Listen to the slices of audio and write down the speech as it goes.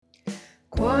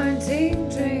Quarantine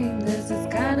dream, this is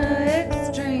kinda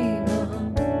extreme.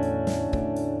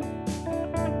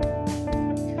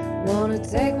 Wanna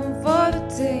take one for the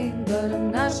team, but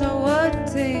I'm not sure what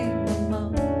team I'm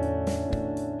on.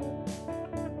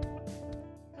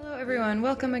 Hello everyone,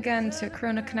 welcome again to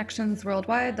Corona Connections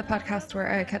Worldwide, the podcast where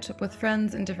I catch up with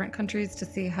friends in different countries to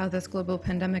see how this global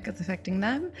pandemic is affecting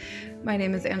them. My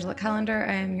name is Angela Callender,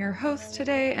 I am your host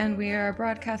today, and we are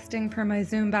broadcasting per my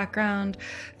Zoom background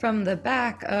from the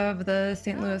back of the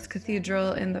St. Louis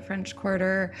Cathedral in the French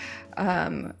Quarter.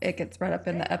 It gets brought up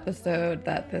in the episode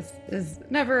that this is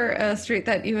never a street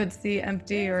that you would see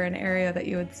empty or an area that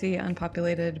you would see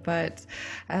unpopulated, but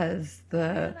as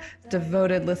the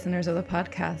devoted listeners of the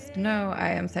podcast know, I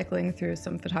am cycling through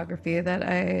some photography that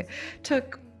I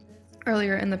took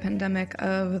earlier in the pandemic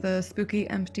of the spooky,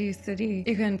 empty city.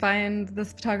 You can find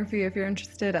this photography if you're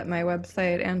interested at my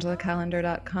website,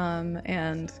 angelacallender.com,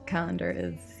 and calendar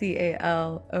is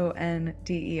C-A-L-O-N-D-E-R.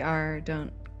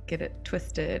 Don't get it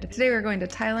twisted. Today we're going to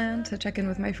Thailand to check in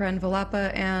with my friend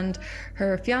Volapa and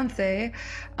her fiance.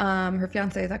 Her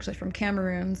fiance is actually from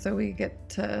Cameroon, so we get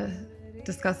to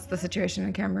discuss the situation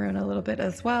in Cameroon a little bit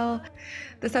as well.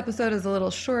 This episode is a little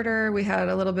shorter. We had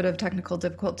a little bit of technical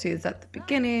difficulties at the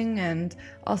beginning and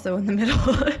also in the middle.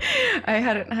 I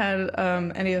hadn't had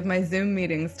any of my Zoom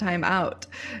meetings time out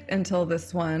until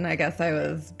this one. I guess I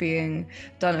was being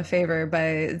done a favor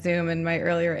by Zoom in my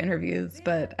earlier interviews,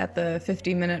 but at the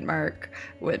 50-minute mark,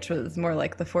 which was more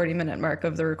like the 40-minute mark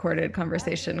of the recorded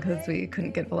conversation because we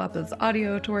couldn't get Valapa's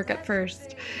audio to work at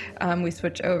first, we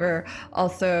switch over.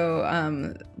 Also,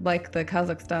 like the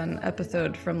Kazakhstan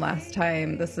episode from last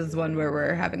time, this is one where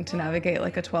we're having to navigate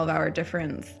like a 12-hour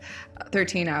difference,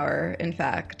 13-hour in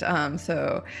fact.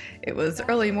 So it was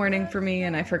early morning for me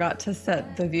and I forgot to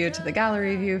set the view to the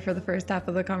gallery view for the first half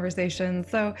of the conversation.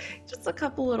 So just a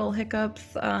couple little hiccups.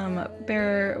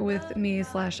 Bear with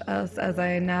me/us as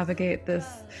I navigate this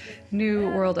new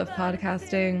world of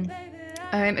podcasting.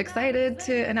 I'm excited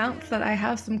to announce that I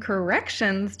have some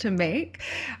corrections to make.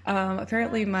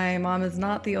 Apparently my mom is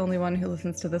not the only one who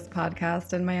listens to this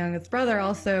podcast, and my youngest brother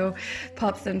also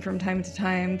pops in from time to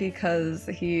time because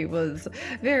he was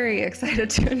very excited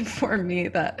to inform me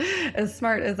that as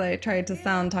smart as I tried to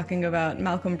sound talking about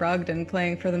Malcolm Brogdon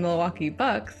playing for the Milwaukee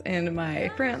Bucks in my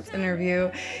France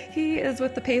interview, he is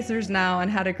with the Pacers now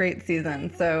and had a great season.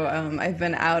 So I've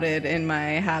been outed in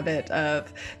my habit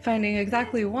of finding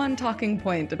exactly one talking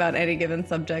point about any given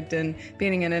subject and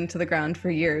beating it into the ground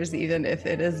for years, even if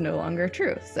it is no longer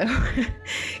true. So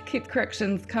keep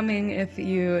corrections coming if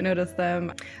you notice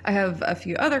them. I have a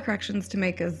few other corrections to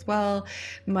make as well.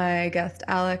 My guest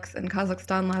Alex in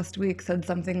Kazakhstan last week said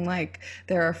something like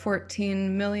there are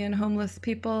 14 million homeless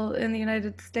people in the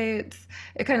United States.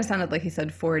 It kind of sounded like he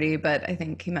said 40, but I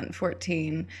think he meant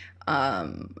 14.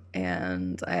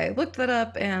 And I looked that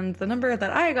up, and the number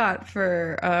that I got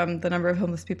for the number of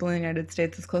homeless people in the United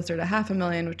States is closer to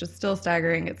 500,000, which is still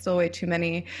staggering. It's still way too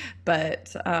many,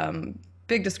 but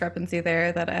big discrepancy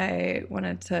there that I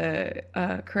wanted to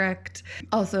correct.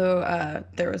 Also,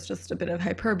 there was just a bit of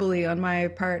hyperbole on my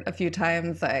part a few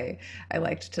times. I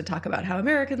liked to talk about how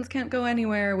Americans can't go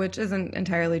anywhere, which isn't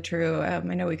entirely true. I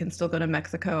know we can still go to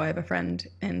Mexico. I have a friend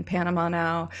in Panama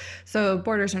now. So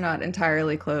borders are not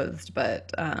entirely closed,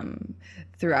 but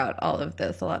throughout all of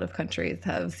this, a lot of countries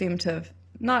have seemed to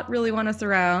not really want us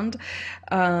around.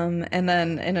 And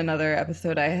then in another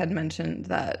episode, I had mentioned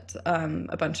that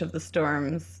a bunch of the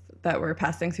storms that were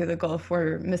passing through the Gulf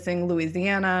were missing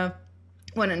Louisiana,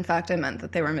 when in fact I meant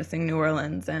that they were missing New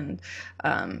Orleans. And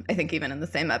I think even in the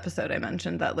same episode I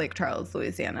mentioned that Lake Charles,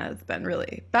 Louisiana has been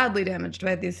really badly damaged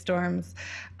by these storms.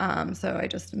 So I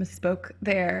just misspoke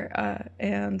there,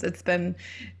 and it's been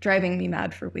driving me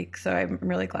mad for weeks. So I'm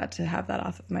really glad to have that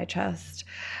off of my chest.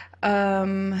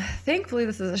 Thankfully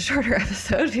this is a shorter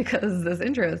episode because this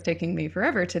intro is taking me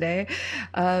forever today,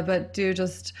 but do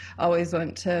just always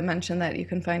want to mention that you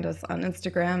can find us on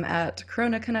Instagram at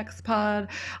Corona Connects Pod,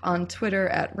 on Twitter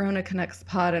at Rona Connects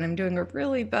Pod, and I'm doing a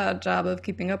really bad job of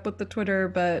keeping up with the Twitter,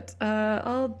 but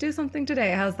I'll do something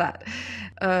today. How's that?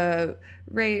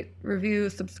 Rate, review,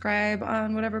 subscribe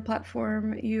on whatever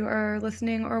platform you are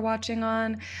listening or watching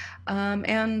on,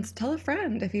 and tell a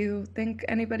friend if you think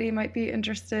anybody might be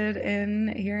interested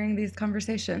in hearing these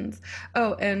conversations.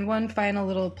 Oh, and one final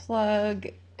little plug.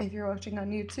 If you're watching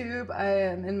on YouTube, I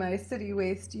am in my City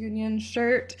Waste Union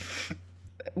shirt,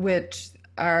 which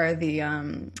are the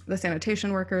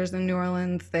sanitation workers in New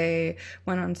Orleans. They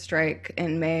went on strike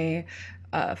in May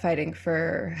fighting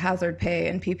for hazard pay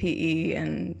and PPE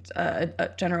and a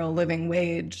general living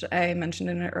wage. I mentioned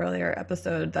in an earlier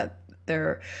episode that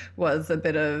there was a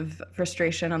bit of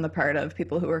frustration on the part of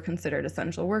people who were considered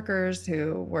essential workers,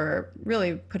 who were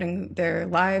really putting their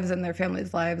lives and their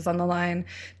families' lives on the line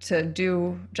to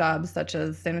do jobs such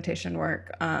as sanitation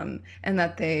work, and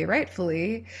that they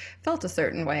rightfully felt a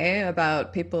certain way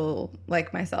about people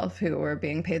like myself who were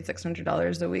being paid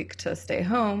 $600 a week to stay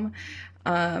home,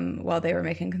 while they were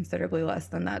making considerably less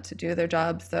than that to do their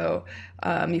job. So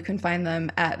you can find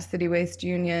them at City Waste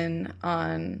Union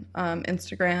on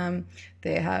Instagram.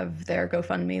 They have their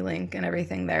GoFundMe link and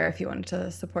everything there if you wanted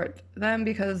to support them,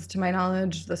 because to my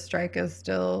knowledge, the strike is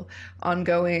still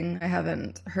ongoing. I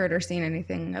haven't heard or seen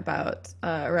anything about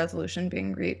a resolution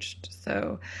being reached.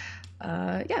 So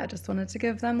yeah, just wanted to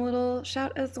give them a little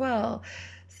shout as well.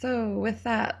 So with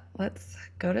that, let's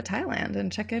go to Thailand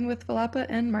and check in with Valapa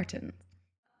and Martin.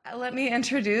 Let me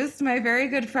introduce my very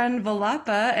good friend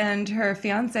Valapa and her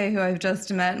fiance, who I've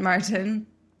just met, Martin,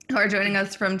 who are joining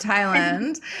us from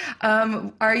Thailand.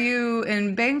 Are you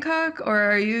in Bangkok or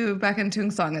are you back in Tung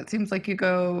Song? It seems like you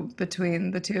go between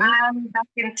the two. I'm back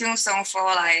in Tucson for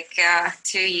like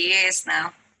 2 years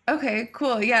now. Okay,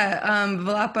 cool. Yeah,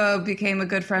 Valapa became a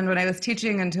good friend when I was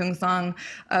teaching in Tung Song.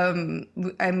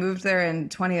 I moved there in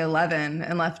 2011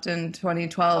 and left in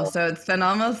 2012, so it's been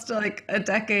almost like a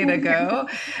decade ago.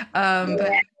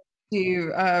 But she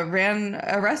ran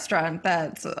a restaurant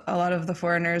that a lot of the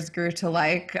foreigners grew to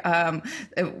like.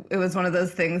 It was one of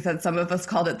those things that some of us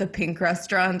called it the pink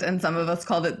restaurant and some of us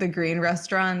called it the green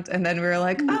restaurant. And then we were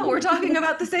like, oh, we're talking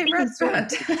about the same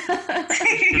restaurant.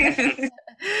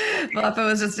 Valapa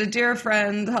was just a dear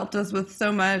friend, helped us with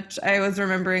so much. I was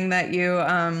remembering that you,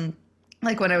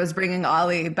 like when I was bringing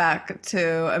Ollie back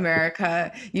to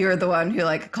America, you were the one who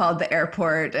like called the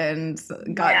airport and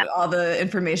got all the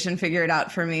information figured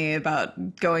out for me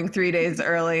about going 3 days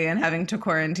early and having to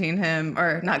quarantine him,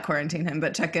 or not quarantine him,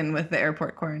 but check in with the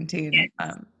airport quarantine.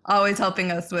 Always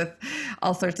helping us with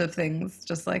all sorts of things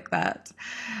just like that.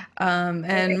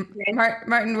 And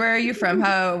Martin, where are you from?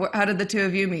 How did the two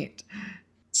of you meet?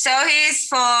 So he's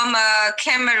from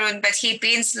Cameroon, but he's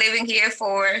been living here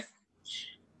for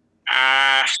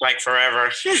like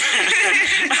forever.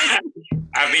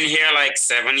 I've been here like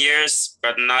 7 years,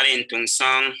 but not in Tung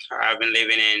Song. I've been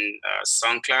living in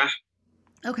Songkhla.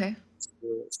 Okay.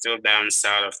 Still down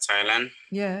south of Thailand.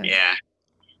 Yeah. Yeah.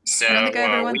 So I don't think I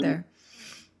ever went there.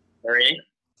 Sorry?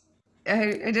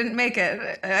 I didn't make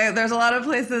it. There's a lot of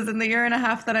places in the year and a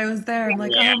half that I was there. I'm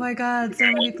like, oh my God,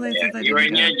 so many places I You were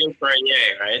didn't here go. just for a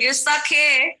year, right? you're stuck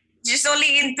here, just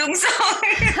only in Tucson.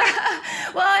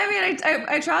 Well, I mean,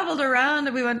 I traveled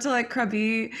around. We went to like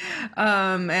Krabi,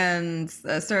 and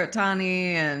Surat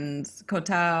Thani and Koh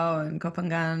Tao and Koh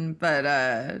Phangan, but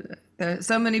there's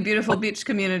so many beautiful beach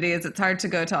communities. It's hard to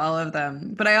go to all of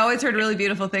them. But I always heard really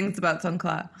beautiful things about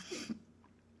Songkhla.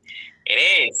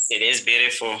 It is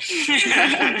beautiful.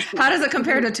 How does it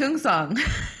compare to Tung Song?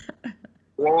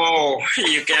 Whoa,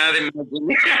 you cannot imagine.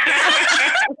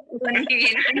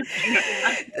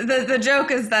 The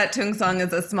joke is that Tung Song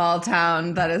is a small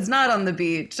town that is not on the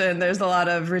beach, and there's a lot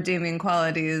of redeeming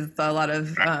qualities, a lot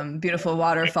of beautiful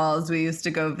waterfalls we used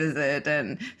to go visit,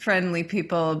 and friendly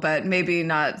people, but maybe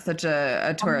not such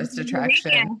a tourist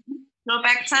attraction. Go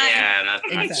back time. Yeah, not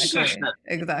Exactly. much.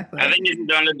 Exactly. I think it's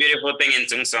the only beautiful thing in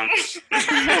Tung Song.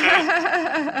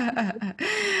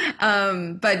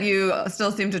 But you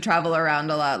still seem to travel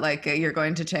around a lot. Like you're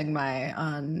going to Chiang Mai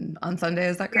on Sunday,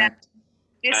 is that correct?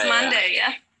 This Monday,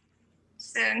 yeah.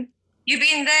 Soon. You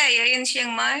been there, yeah, in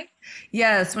Chiang Mai?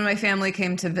 Yes, when my family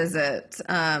came to visit,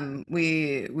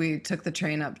 we took the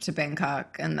train up to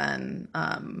Bangkok and then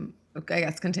I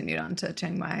guess continued on to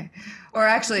Chiang Mai. Or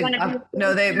actually,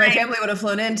 no, my family would have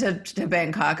flown into to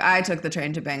Bangkok. I took the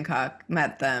train to Bangkok,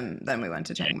 met them, then we went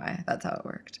to Chiang Mai. That's how it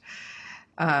worked.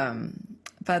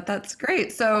 But that's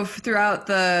great. So throughout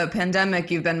the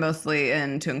pandemic, you've been mostly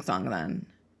in Tung Song then?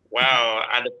 Well,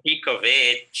 at the peak of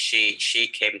it, she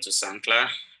came to Songkhla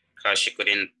because she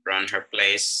couldn't run her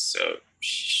place. So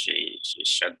she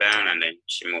shut down and then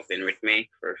she moved in with me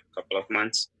for a couple of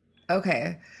months.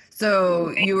 Okay.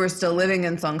 So you were still living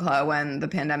in Songkhla when the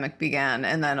pandemic began,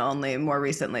 and then only more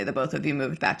recently the both of you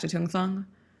moved back to Tung Song?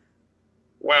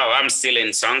 Well, I'm still in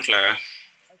Songkhla.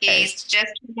 He's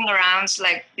just moving around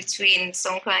like between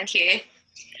Songkhla and here.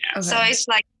 Okay. So it's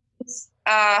like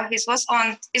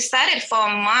it started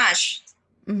from March.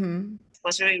 Mm-hmm. It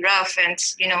was really rough and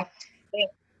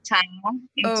time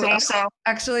in Tung Song.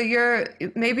 Actually,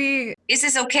 Is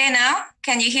this okay now?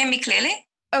 Can you hear me clearly?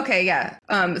 Okay, yeah.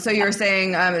 So you were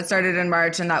saying it started in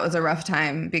March and that was a rough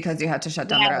time because you had to shut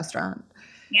down the restaurant.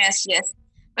 Yes.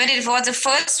 But it was the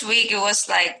first week, it was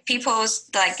like people,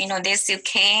 like, they still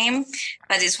came,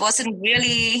 but it wasn't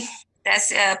really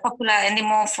that's popular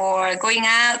anymore for going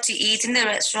out to eat in the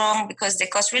restaurant because they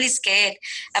got really scared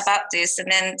about this.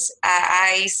 And then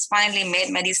I finally made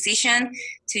my decision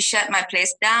to shut my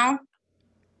place down.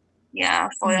 Yeah,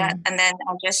 for that. And then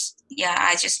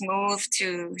I just moved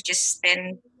to just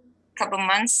spend a couple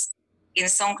months in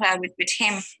Songkla with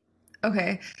him.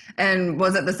 Okay. And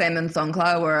was it the same in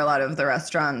Songkla where a lot of the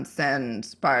restaurants and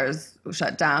bars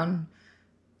shut down?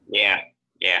 Yeah.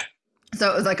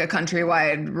 So it was like a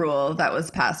countrywide rule that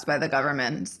was passed by the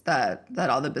government that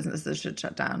all the businesses should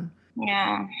shut down.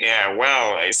 Yeah. Yeah,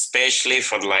 well, especially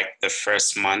for like the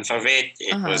first month of it,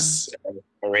 it was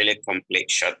a really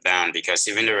complete shutdown because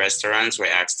even the restaurants were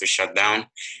asked to shut down.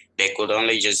 They could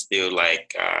only just do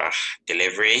like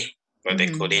delivery, but they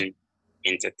couldn't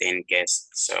entertain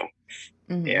guests. So,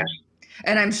 yeah.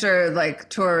 And I'm sure like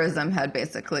tourism had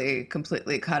basically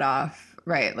completely cut off,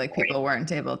 right? Like people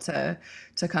weren't able to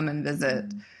come and visit.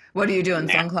 What do you do in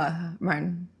Songkla,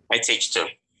 Martin? I teach too.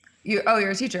 You're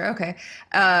a teacher, okay.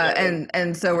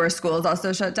 And so were schools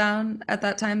also shut down at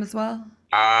that time as well?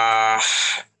 Around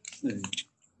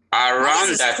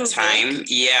that time,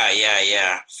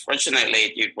 yeah.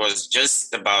 Fortunately, it was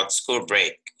just about school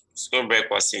break. School break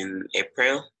was in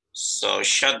April, so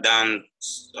shut down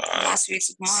last week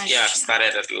of March. Yeah,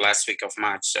 started at the last week of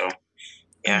March. So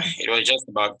yeah, it was just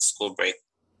about school break.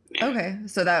 Yeah. Okay,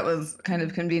 so that was kind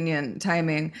of convenient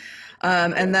timing.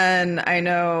 And then I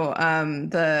know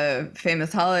the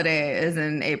famous holiday is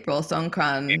in April,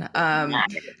 Songkran.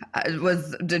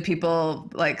 Did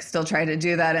people like still try to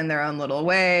do that in their own little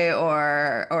way,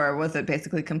 or was it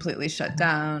basically completely shut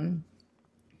down?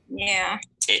 Yeah,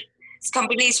 it's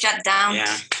completely shut down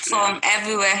from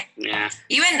everywhere. Yeah,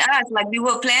 even us, like we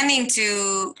were planning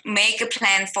to make a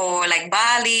plan for like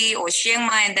Bali or Chiang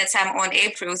Mai at that time on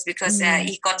April because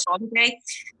he got holiday,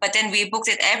 but then we booked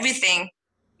it everything.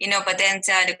 But then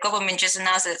the government just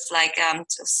announced it's like,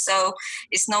 so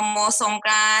it's no more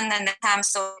Songkran and the time,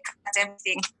 so cut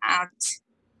everything out.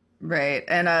 Right.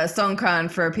 And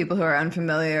Songkran, for people who are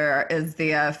unfamiliar, is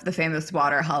the famous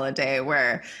water holiday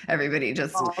where everybody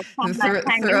just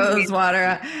throws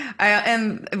water.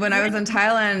 And when I was in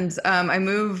Thailand, I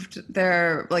moved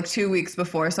there like 2 weeks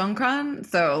before Songkran.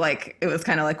 So like it was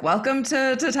kind of like welcome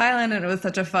to Thailand, and it was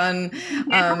such a fun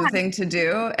thing to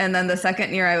do. And then the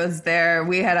second year I was there,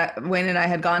 Wayne and I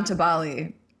had gone to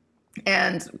Bali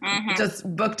and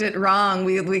just booked it wrong.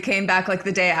 We came back like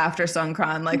the day after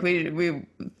Songkran. Like we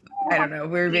I don't know.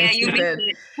 We were being stupid.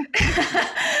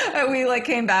 We like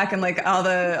came back and like all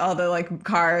the like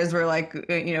cars were like,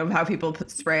 how people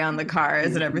spray on the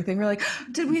cars and everything. We're like,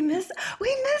 did we miss?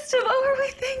 We missed him. What were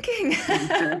we thinking?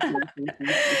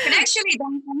 But actually,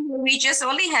 we just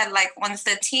only had like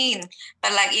 113.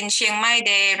 But like in Chiang Mai,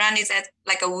 they run it at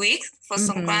like a week for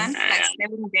Songkran, like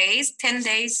 7 days, 10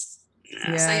 days.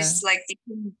 Yeah. So it's like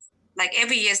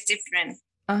every year is different.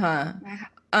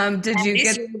 Did you this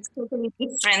get year is totally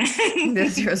different?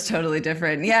 This year is totally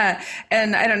different. Yeah.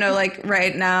 And I don't know, like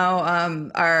right now,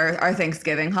 our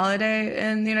Thanksgiving holiday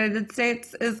in the United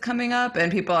States is coming up,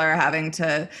 and people are having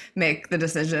to make the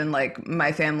decision, like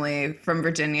my family from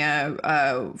Virginia,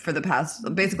 for the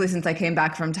past, basically since I came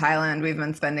back from Thailand, we've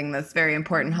been spending this very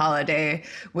important holiday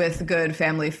with good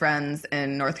family friends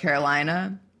in North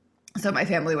Carolina. So my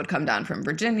family would come down from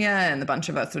Virginia and a bunch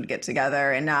of us would get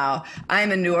together. And now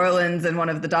I'm in New Orleans and one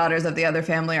of the daughters of the other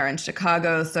family are in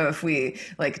Chicago. So if we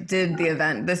like did the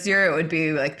event this year, it would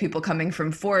be like people coming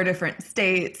from 4 different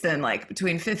states and like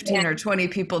between 15 or 20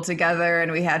 people together. And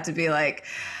we had to be like,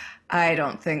 I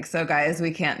don't think so, guys.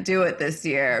 We can't do it this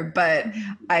year. But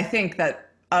I think that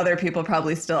other people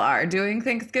probably still are doing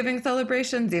Thanksgiving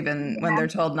celebrations, even when they're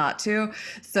told not to.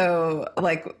 So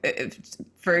like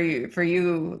for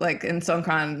you, like in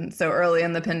Songkran, so early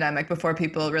in the pandemic, before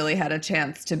people really had a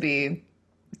chance to be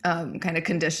kind of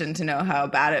conditioned to know how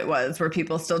bad it was, were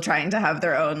people still trying to have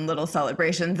their own little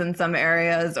celebrations in some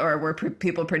areas, or were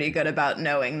people pretty good about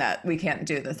knowing that we can't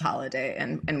do this holiday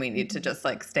and we need to just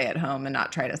like stay at home and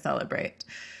not try to celebrate?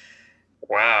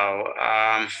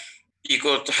 Wow. You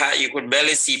could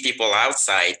barely see people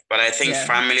outside, but I think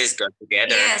families got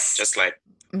together, just like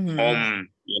home,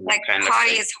 like kind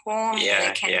parties of home.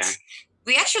 Yeah.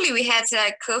 We had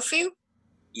a curfew.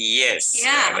 Yes. We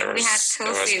had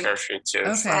curfew. There was curfew too.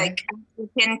 Okay. It's like after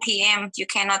 10 p.m. you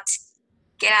cannot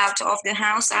get out of the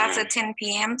house after 10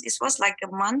 p.m. This was like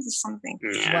a month or something.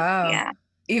 Yeah. Wow. Yeah.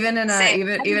 Even in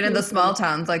even in the small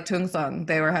towns like Tung Song,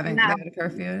 they were having they had a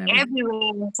curfew. Everywhere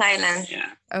in Thailand.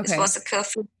 Yeah. Okay. This was a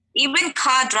curfew. Even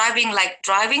driving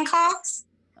cars,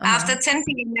 after 10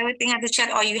 p.m. everything had to shut,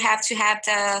 or you have to have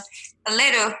a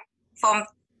letter from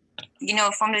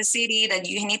from the city that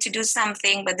you need to do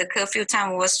something, but the curfew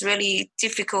time was really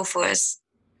difficult for us.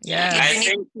 Yeah.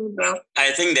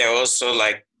 I think they also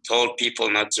like told people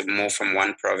not to move from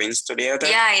one province to the other.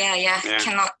 Yeah.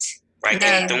 Cannot. Like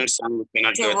in Tumsan, you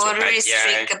cannot they go were to very Hat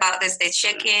Yai. strict about this. They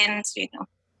check-ins,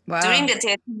 Wow. During the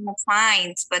day,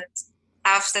 fine, but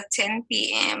after 10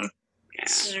 p.m.,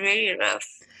 it's really rough.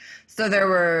 So there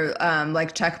were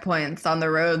like checkpoints on the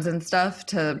roads and stuff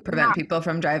to prevent people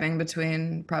from driving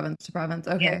between province to province.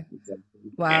 Okay. Yes.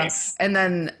 Wow. Yes. And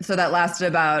then, so that lasted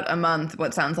about a month,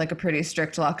 what sounds like a pretty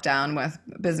strict lockdown with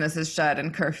businesses shut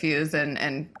and curfews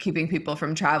and keeping people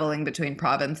from traveling between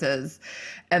provinces.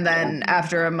 And then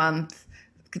after a month,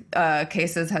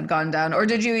 cases had gone down. Or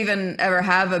did you even ever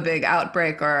have a big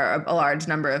outbreak or a large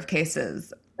number of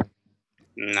cases?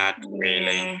 Not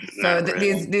really. So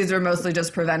these were mostly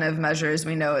just preventive measures.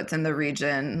 We know it's in the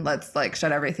region. Let's like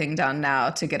shut everything down now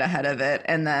to get ahead of it.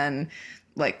 And then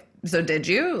so did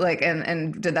you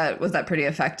and was that pretty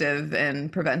effective in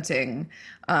preventing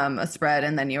a spread?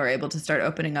 And then you were able to start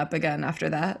opening up again after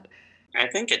that? I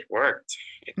think it worked.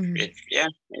 It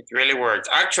really worked.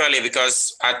 Actually,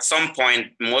 because at some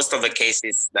point, most of the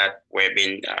cases that were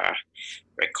being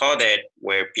recorded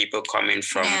were people coming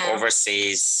from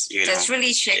overseas, That's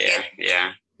really shaky.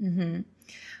 Yeah.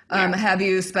 Mm-hmm. Have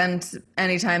you spent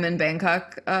any time in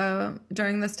Bangkok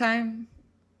during this time?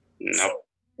 Nope.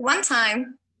 One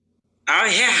time. Oh,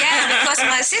 yeah. Yeah, because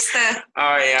my sister.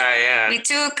 Oh, yeah. We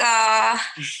took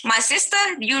my sister.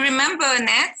 You remember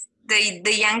Nat,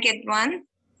 the youngest one?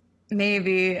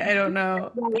 Maybe. I don't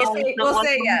know. We'll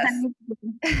say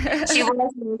yes. She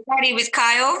was study with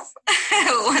Kyle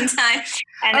one time.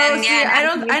 And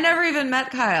then, I never even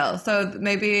met Kyle. So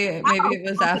maybe it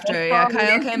was after. Yeah,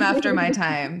 Kyle came after my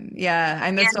time. Yeah,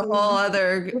 I missed a whole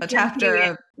other chapter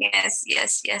of. Yes.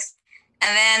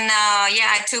 And then,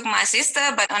 I took my sister,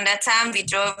 but on that time we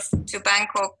drove to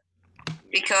Bangkok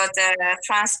because the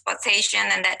transportation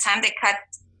and that time they cut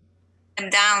them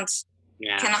down.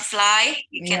 Yeah. Cannot fly.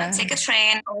 You cannot take a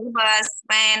train or bus,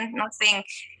 van, nothing.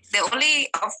 The only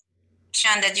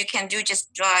option that you can do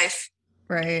just drive.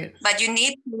 Right. But you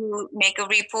need to make a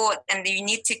report and you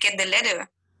need to get the letter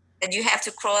that you have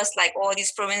to cross like all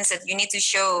these provinces that you need to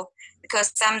show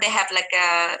because some they have like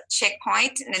a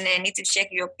checkpoint and then they need to check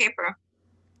your paper.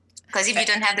 Because if you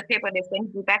don't have the paper, they send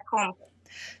you back home.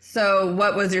 So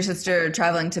what was your sister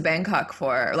traveling to Bangkok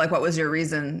for? Like what was your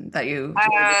reason that you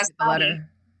gave the letter?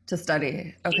 To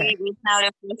study. Okay. She's now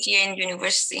the first year in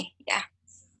university. Yeah.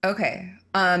 Okay.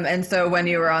 And so when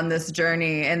you were on this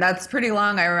journey, and that's pretty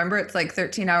long, I remember it's like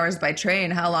 13 hours by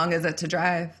train. How long is it to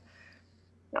drive?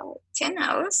 10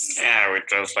 hours. Yeah, we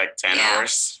drove like 10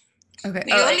 hours. Okay.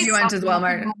 You went as well,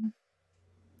 Martin?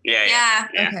 Yeah.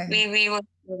 Okay. We were,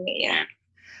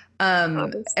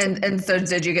 And so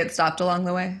did you get stopped along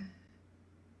the way?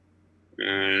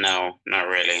 No, not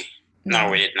really. No,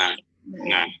 we did not.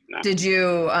 No. Did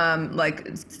you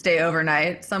stay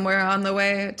overnight somewhere on the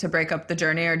way to break up the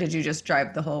journey, or did you just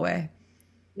drive the whole way?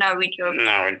 No, we drove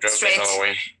straight the whole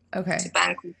way. Okay. To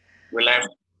Bangkok. We left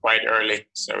quite early,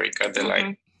 so we got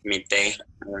there midday.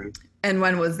 And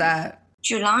when was that?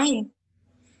 July.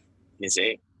 Is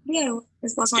it? Yeah,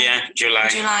 this was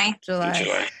July.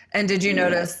 And did you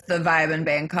notice the vibe in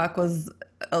Bangkok was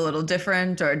a little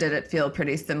different, or did it feel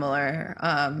pretty similar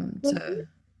to?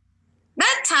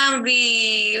 That time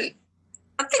I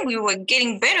think we were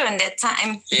getting better in that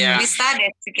time. Yeah. We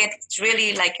started to get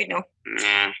really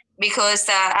because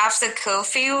after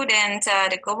curfew, then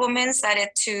the government started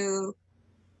to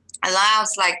allow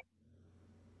us like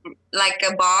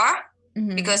a bar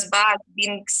because bars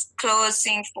been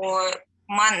closing for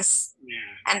months.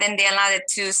 Yeah. And then they allowed it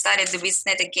to start the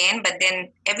business again. But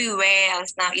then everywhere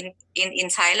else now in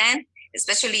Thailand,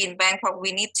 especially in Bangkok,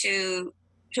 we need to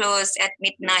close at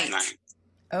midnight.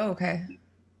 Oh, okay.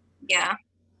 Yeah.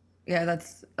 Yeah,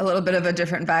 that's a little bit of a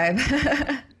different vibe.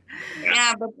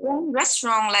 Yeah, but one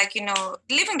restaurant,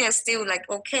 living there still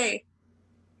okay.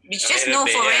 It's just no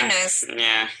foreigners.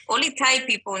 Yeah. Only Thai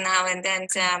people now and then.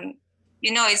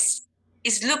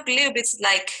 It's look a little bit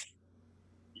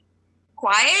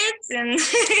quiet and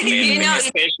it's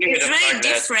really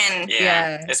different.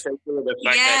 Yeah. Especially with the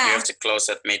fact that you have to close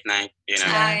at midnight.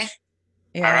 Yeah.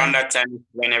 Around that time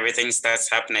when everything starts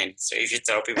happening. So if you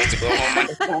tell people to go home at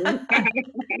the time.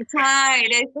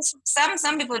 Right.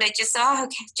 Some people they just I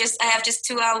have just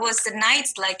 2 hours a night,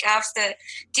 after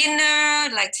dinner,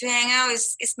 to hang out.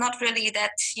 It's not really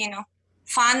that,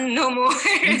 fun no more.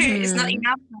 It's not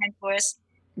enough time for us.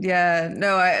 Yeah.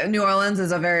 No, New Orleans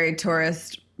is a very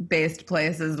tourist based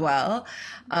place as well.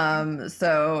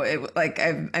 So it like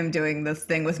I'm doing this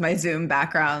thing with my Zoom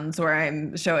backgrounds where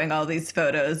I'm showing all these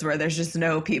photos where there's just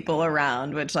no people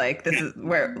around, which like this is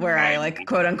where I like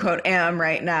quote unquote am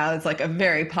right now. It's like a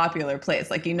very popular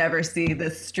place. Like you never see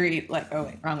this street like, oh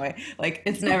wait, wrong way. Like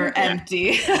it's never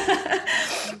empty.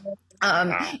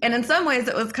 And in some ways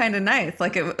it was kind of nice.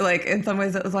 Like in some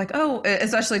ways it was like, oh,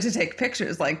 especially to take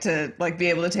pictures, like to like be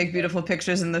able to take beautiful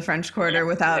pictures in the French Quarter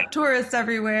without tourists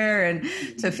everywhere, and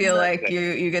to feel like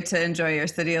you get to enjoy your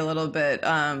city a little bit.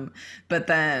 But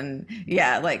then,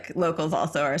 yeah, like locals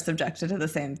also are subjected to the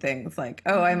same things. Like,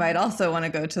 oh, I might also want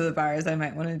to go to the bars. I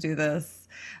might want to do this.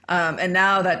 And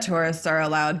now that tourists are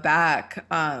allowed back,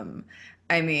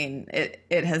 I mean,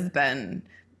 it has been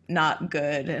not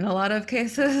good in a lot of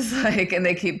cases, like, and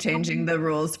they keep changing the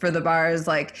rules for the bars.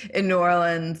 Like in New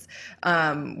Orleans,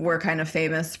 we're kind of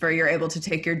famous for you're able to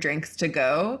take your drinks to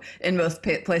go. In most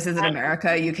places in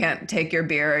America, you can't take your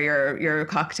beer or your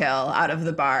cocktail out of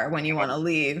the bar when you want to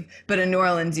leave. But in New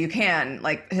Orleans, you can.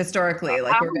 Like historically,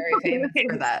 like we're very famous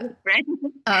for that.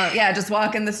 Yeah, just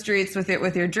walk in the streets with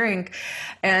your drink.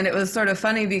 And it was sort of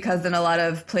funny because in a lot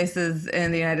of places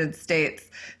in the United States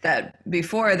that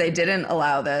before they didn't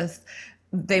allow this,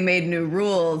 they made new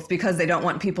rules because they don't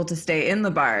want people to stay in the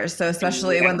bars. So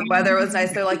especially when the weather was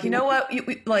nice, they're like, you know what,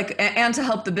 and to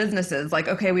help the businesses, like,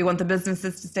 okay, we want the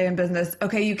businesses to stay in business.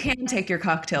 Okay, you can take your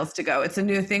cocktails to go. It's a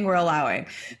new thing we're allowing.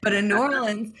 But in New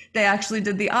Orleans, they actually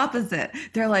did the opposite.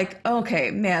 They're like, okay,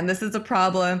 man, this is a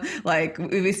problem. Like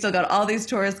we still got all these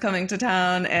tourists coming to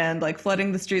town and like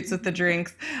flooding the streets with the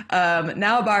drinks.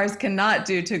 Now bars cannot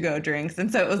do to-go drinks.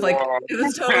 And so it was like, it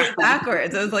was totally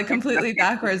backwards. It was like completely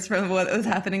backwards from what was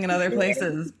happening in other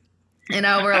places. And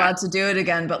now we're allowed to do it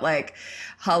again, but like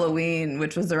Halloween,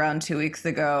 which was around 2 weeks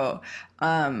ago,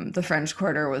 the French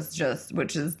Quarter was just,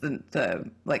 which is the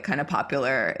like kind of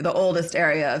popular, the oldest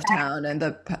area of town, and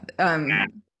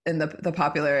the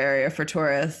popular area for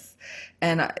tourists.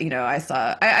 And you know,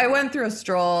 I went through a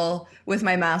stroll with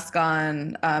my mask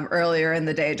on earlier in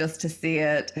the day just to see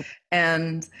it,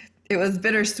 and it was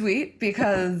bittersweet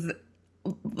because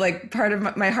like part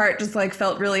of my heart just like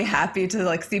felt really happy to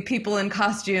like see people in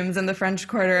costumes in the French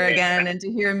Quarter again, and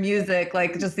to hear music,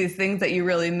 like just these things that you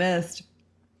really missed.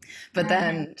 But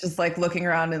then just like looking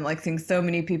around and like seeing so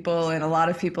many people, and a lot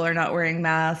of people are not wearing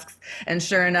masks. And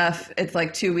sure enough, it's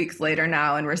like 2 weeks later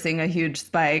now and we're seeing a huge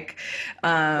spike.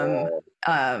 So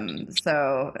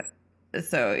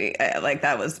like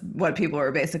that was what people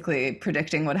were basically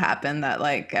predicting would happen, that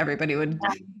like everybody would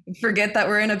forget that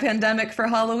we're in a pandemic for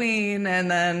Halloween, and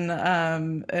then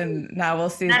and now we'll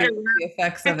see the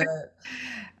effects of it.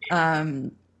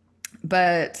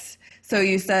 But so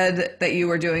you said that you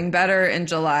were doing better in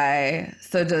July.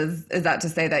 So is that to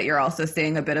say that you're also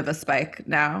seeing a bit of a spike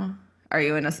now? Are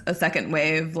you in a second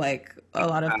wave like a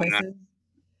lot of places?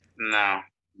 No.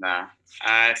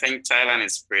 I think Thailand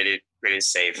is pretty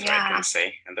safe, I can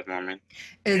say, at the moment.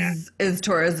 Is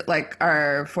tourists, like,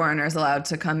 are foreigners allowed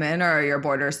to come in, or are your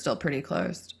borders still pretty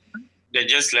closed? They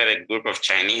just let a group of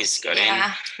Chinese go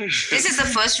in. This is the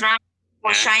first round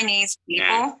for Chinese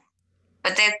people,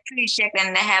 but they're pretty strict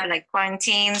and they have like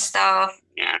quarantine stuff.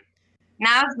 Yeah.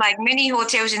 Now, like many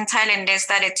hotels in Thailand, they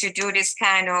started to do this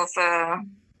kind of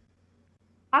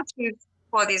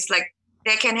for this, like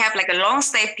they can have like a long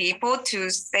stay people to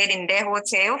stay in their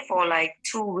hotel for like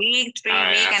 2 weeks, 3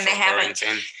 weeks, and they have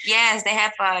quarantine. They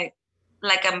have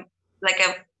like a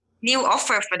new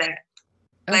offer for that,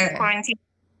 like quarantine.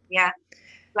 Yeah,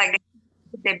 like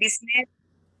the business,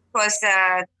 because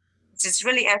it's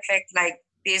really affect like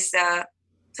this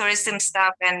tourism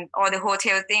stuff and all the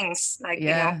hotel things, like you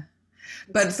know.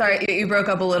 But sorry, you broke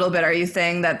up a little bit. Are you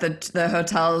saying that the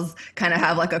hotels kind of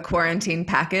have like a quarantine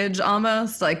package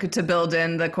almost, like to build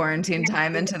in the quarantine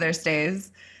time into their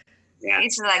stays? Yeah,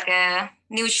 it's like a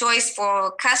new choice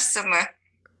for customer.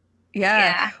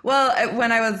 Yeah. Well,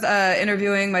 when I was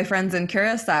interviewing my friends in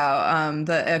Curacao,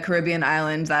 the Caribbean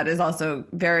island that is also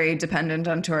very dependent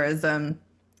on tourism,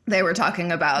 they were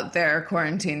talking about their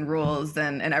quarantine rules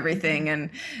and everything.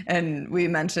 And we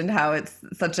mentioned how it's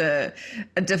such a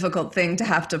difficult thing to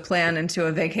have to plan into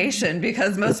a vacation,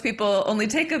 because most people only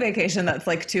take a vacation that's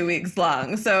like 2 weeks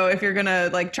long. So if you're going to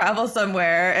like travel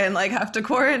somewhere and like have to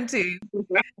quarantine.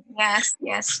 Yes.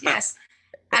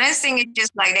 Another thing is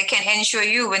just like they can ensure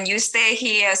you when you stay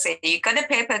here, say you got a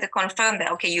paper to confirm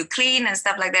that, okay, you clean and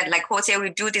stuff like that. Like hotel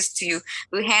will do this to you.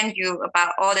 We hand you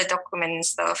about all the documents and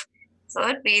stuff. So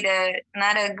it'd be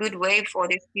another good way for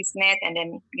this business, and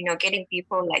then, you know, getting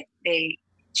people like they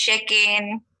check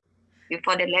in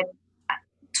before they let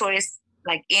tourists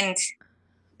like in.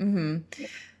 Mm-hmm.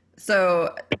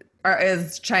 So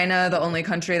Is China the only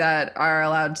country that are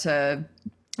allowed to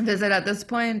visit at this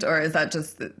point, or is that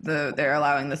just they're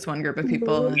allowing this one group of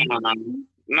people?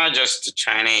 Not just the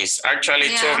Chinese. Actually,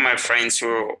 two of my friends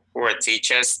who are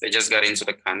teachers, they just got into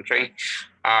the country.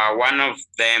 One of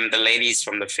them, the ladies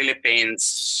from the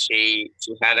Philippines, she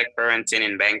had a quarantine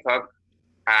in Bangkok.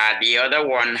 The other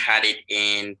one had it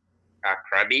in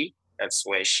Krabi. That's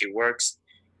where she works.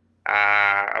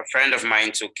 A friend of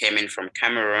mine too came in from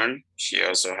Cameroon. She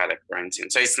also had a quarantine.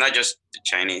 So it's not just the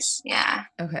Chinese. Yeah.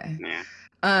 Okay. Yeah.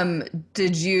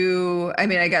 Did you, I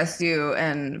mean, I guess you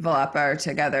and Volapa are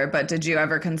together, but did you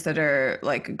ever consider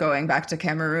like going back to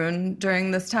Cameroon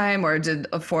during this time, or did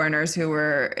foreigners who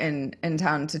were in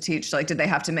town to teach, like, did they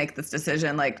have to make this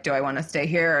decision? Like, do I want to stay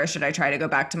here or should I try to go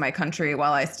back to my country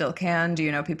while I still can? Do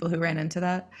you know people who ran into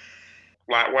that?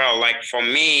 Well, like for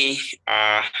me,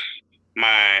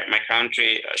 my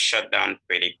country shut down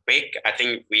pretty quick. I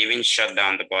think we even shut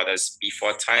down the borders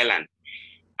before Thailand.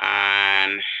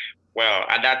 And well,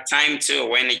 at that time too,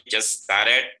 when it just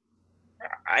started,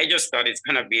 I just thought it's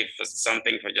gonna be for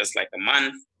something for just like a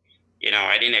month. You know,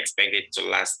 I didn't expect it to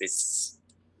last this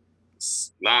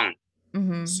long.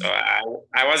 Mm-hmm. So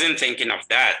I wasn't thinking of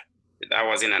that. That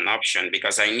wasn't an option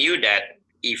because I knew that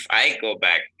if I go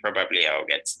back, probably I'll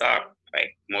get stuck.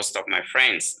 Like most of my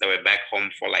friends, they were back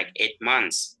home for like 8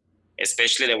 months.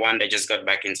 Especially the one that just got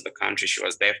back into the country. She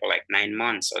was there for like 9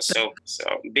 months or so.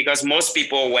 So because most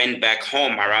people went back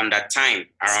home around that time,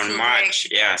 around School March.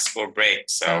 break. Yeah, school break.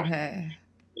 So Okay.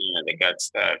 yeah, they got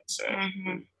stuck. So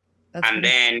That's and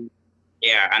then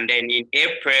in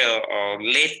April or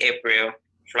late April,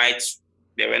 flights,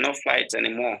 there were no flights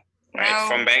anymore, right? No.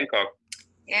 From Bangkok.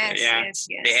 Yes.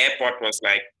 The airport was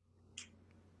like,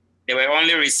 they were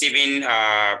only receiving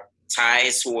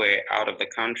Thais who were out of the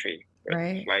country.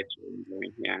 Right.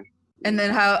 Yeah. And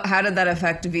then how did that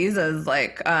affect visas?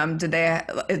 Like,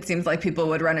 it seems like people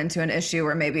would run into an issue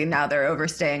where maybe now they're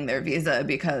overstaying their visa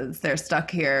because they're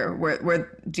stuck here.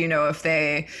 Do you know if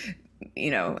they,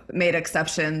 made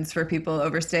exceptions for people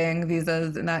overstaying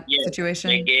visas in that situation?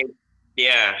 They gave,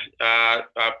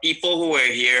 people who were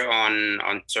here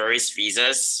on tourist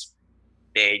visas,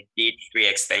 they did free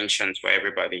extensions for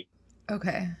everybody.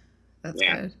 Okay, that's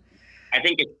good. I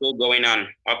think it's still going on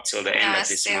up till the end of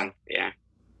this month. Yeah.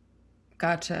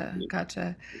 Gotcha.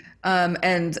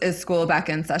 And is school back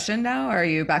in session now? Are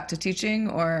you back to teaching,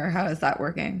 or how is that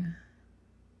working?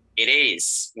 It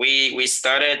is. We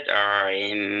started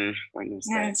in when was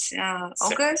that?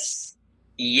 August.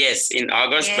 Yes, in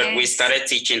August, but we started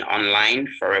teaching online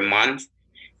for a month,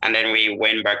 and then we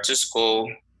went back to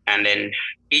school, and then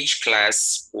each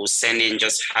class will send in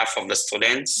just half of the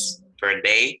students per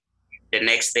day. The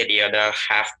next day, the other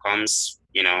half comes,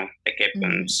 they kept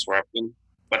on swapping.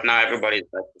 But now everybody's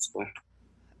back to school.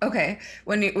 Okay.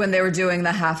 When they were doing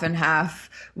the half and half,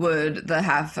 would the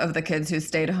half of the kids who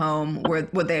stayed home,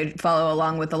 would they follow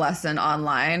along with the lesson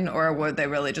online, or were they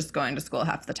really just going to school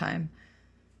half the time?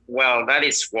 Well, that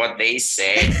is what they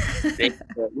said.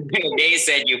 They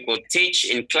said you could teach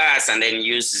in class and then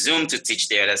use Zoom to teach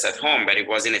the others at home, but it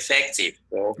wasn't effective.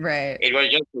 So right. It was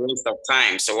just a waste of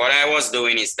time. So what I was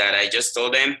doing is that I just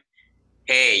told them,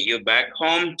 hey, you back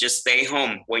home, just stay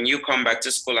home. When you come back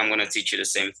to school, I'm going to teach you the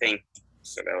same thing.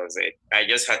 So that was it. I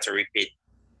just had to repeat.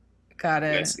 Got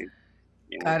it.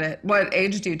 Got it. What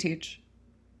age do you teach?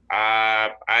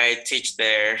 I teach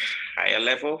the higher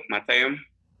level, Mathayum.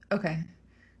 Okay.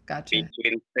 Gotcha.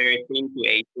 Between 13 to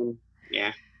 18.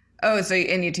 Yeah. Oh, so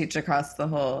you teach across the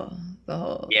whole.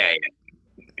 Yeah.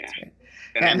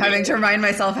 I'm having to remind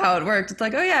myself how it worked. It's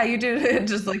like, oh yeah, you do it.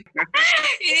 Just like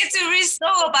you need to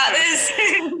restore about this.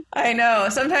 I know.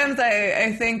 Sometimes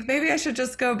I think maybe I should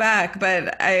just go back,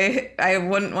 but I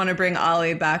wouldn't want to bring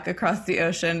Ollie back across the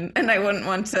ocean, and I wouldn't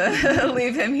want to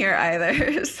leave him here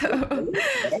either. So.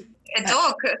 A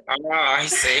dog. Oh, I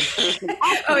see.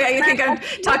 Oh yeah, you think I'm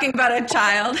talking about a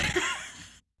child?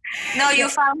 No, you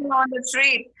found him on the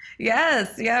street.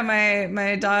 Yes, yeah,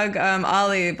 my dog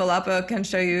Ollie Volapa can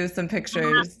show you some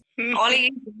pictures.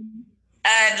 Ollie,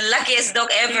 luckiest dog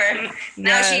ever.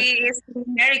 Now she is in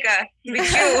America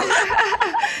with you.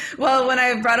 Well, when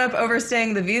I brought up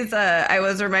overstaying the visa, I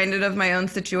was reminded of my own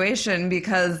situation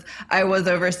because I was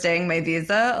overstaying my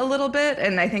visa a little bit,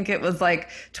 and I think it was like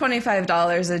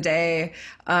 $25 a day.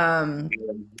 And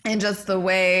just the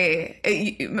way,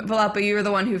 Volapa, you were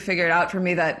the one who figured out for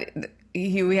me that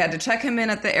we had to check him in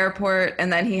at the airport,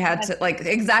 and then he had to, like,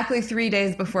 exactly 3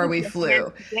 days before we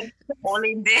flew. All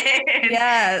in there.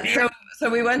 Yeah, so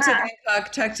we went to Yeah.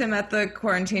 Bangkok, checked him at the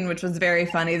quarantine, which was very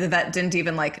funny. The vet didn't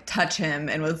even like touch him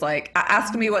and was like,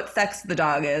 asked me what sex the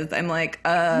dog is. I'm like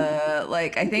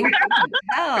I think you can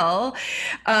tell.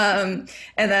 And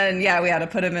then yeah, we had to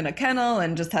put him in a kennel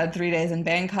and just had 3 days in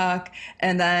Bangkok.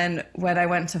 And then when I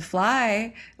went to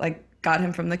fly, like got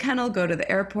him from the kennel, go to the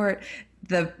airport.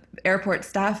 The airport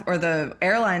staff or the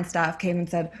airline staff came and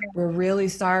said, "We're really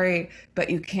sorry, but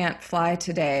you can't fly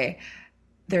today.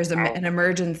 There's an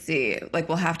emergency. Like,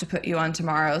 we'll have to put you on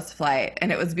tomorrow's flight."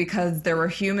 And it was because there were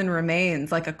human remains,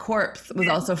 like a corpse was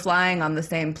also flying on the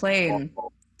same plane.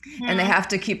 And they have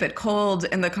to keep it cold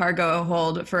in the cargo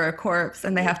hold for a corpse,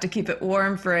 and they have to keep it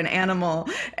warm for an animal,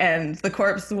 and the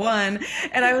corpse won.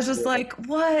 And I was just like,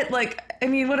 what? Like, I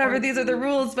mean, whatever, these are the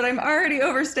rules, but I'm already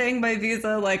overstaying my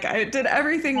visa. Like, I did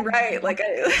everything right. Like,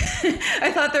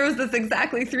 I thought there was this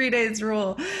exactly 3 days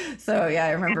rule. So yeah,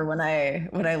 I remember when I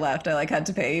left, I like had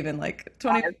to pay even like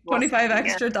 25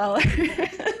 extra dollars.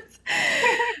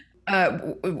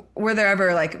 Were there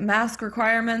ever like mask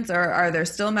requirements, or are there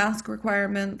still mask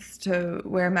requirements to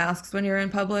wear masks when you're in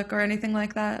public or anything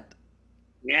like that?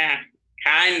 Yeah,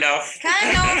 kind of.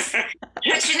 Kind of.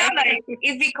 But like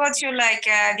if we go to like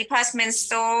a department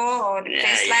store or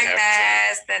place like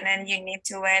that, then you need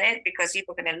to wear it because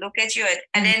people are gonna look at you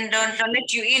and then don't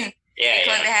let you in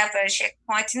because they have a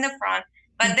checkpoint in the front.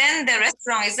 But then the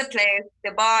restaurant is the place,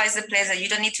 the bar is the place that you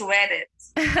don't need to wear it.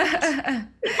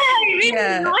 We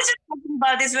were just talking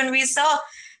about this when we saw.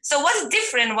 So what's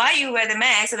different? Why you wear the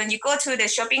mask? And then you go to the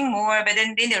shopping mall, but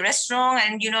then in the restaurant,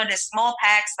 and the small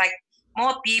packs, like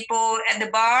more people at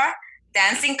the bar,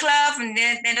 dancing club, and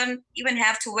they don't even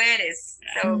have to wear this.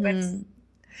 So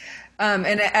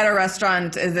and at a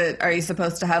restaurant, are you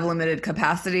supposed to have limited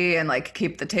capacity and like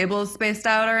keep the tables spaced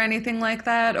out or anything like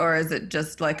that, or is it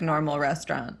just like normal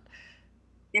restaurant?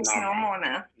 It's normal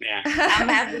now. Yeah. I'm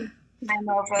having kind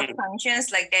of functions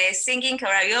like they're singing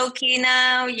karaoke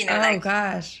now. Oh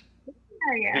gosh.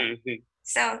 Yeah.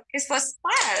 So this was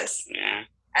fast. Yeah.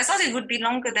 I thought it would be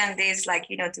longer than this, like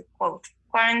to quote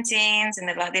quarantines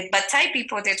and about it. But Thai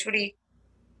people, it's really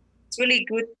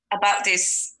good about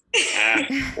this.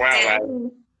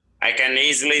 Well, I can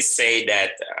easily say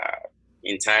that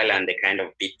in Thailand they kind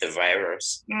of beat the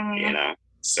virus,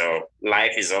 so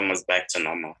life is almost back to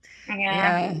normal.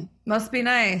 Yeah, must be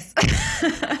nice.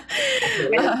 The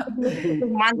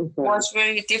month was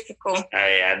really difficult.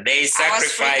 They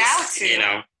sacrificed,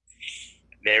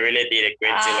 they really did a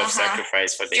great deal of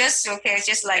sacrifice for this.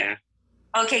 Just like,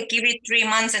 give it 3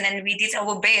 months and then we did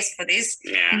our best for this.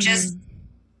 Yeah. Just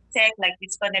take like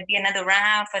it's going to be another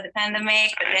round for the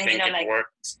pandemic, but then it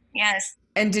worked. Yes.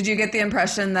 And did you get the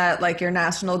impression that like your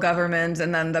national government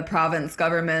and then the province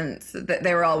governments, that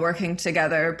they were all working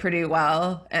together pretty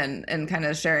well and kind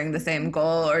of sharing the same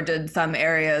goal, or did some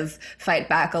areas fight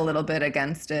back a little bit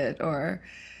against it, or?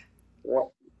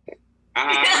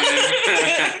 I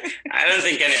don't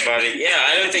think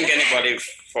anybody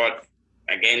fought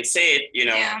against it,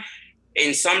 Yeah.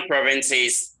 In some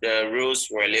provinces, the rules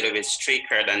were a little bit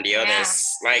stricter than the others.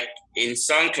 Like in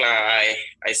Songkhla,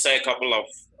 I saw a couple of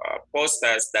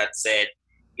posters that said,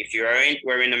 if you aren't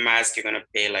wearing a mask, you're going to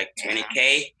pay like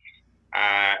 20K.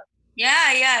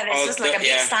 There's just like a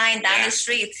big sign down the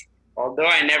street. Although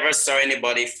I never saw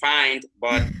anybody fined,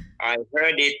 but I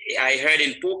heard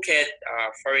in Phuket,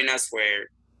 foreigners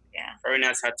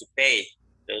had to pay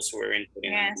those who weren't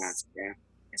putting on a mask. Yeah.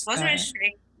 It was very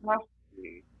strict. Well,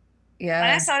 yeah.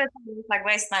 When I saw it, I was like,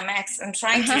 where's my mask? I'm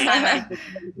trying to find my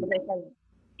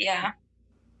Yeah.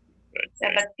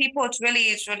 But people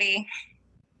really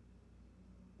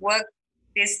work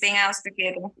this thing out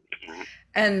together.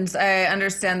 And I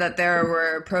understand that there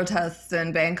were protests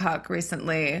in Bangkok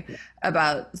recently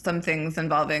about some things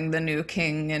involving the new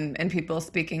king and people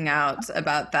speaking out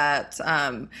about that.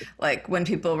 Like when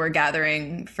people were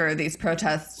gathering for these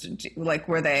protests, like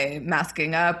were they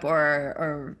masking up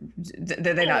or did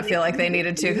they not feel like they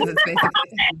needed to? Because it's basically...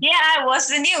 I watched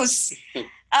the news.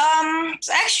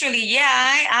 Actually,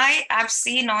 I've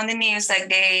seen on the news like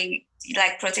they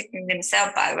like protecting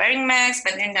themselves by wearing masks,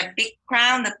 but in the big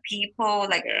crowd of people,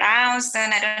 like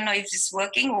thousand, I don't know if it's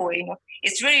working or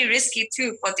it's really risky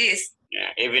too for this. Yeah,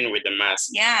 even with the mask.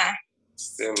 Yeah.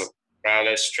 Still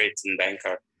crowded streets in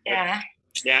Bangkok. Yeah.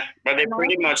 But they're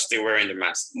pretty much still wearing the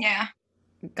mask. Yeah.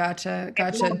 Gotcha.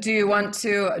 Do you want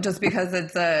to, just because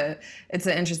it's an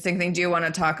interesting thing, do you want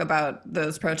to talk about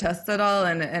those protests at all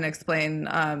and explain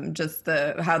just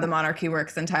how the monarchy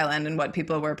works in Thailand and what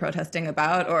people were protesting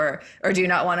about, or do you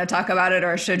not want to talk about it,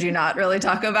 or should you not really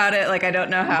talk about it? Like, I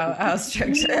don't know how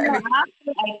strict.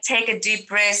 I take a deep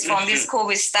breath from this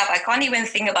COVID stuff. I can't even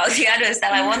think about the other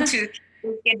stuff. I want to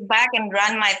get back and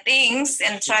run my things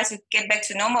and try to get back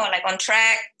to normal, like on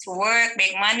track, to work,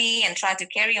 make money, and try to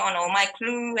carry on all my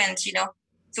crew and, to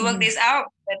work this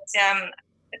out. But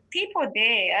the people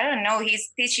there, I don't know, he's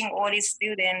teaching all these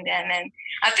students. And then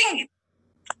I think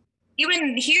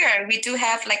even here, we do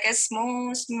have like a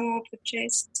small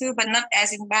purchase too, but not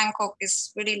as in Bangkok.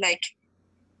 It's really like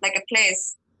a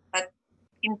place. But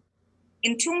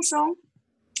in Tung Song,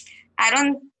 I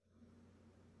don't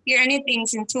hear anything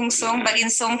in Tung Song, but in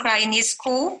Songkla, in his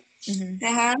school, they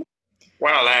have.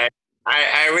 Well,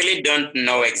 I really don't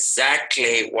know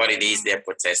exactly what it is they're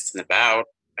protesting about.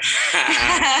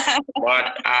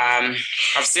 But I've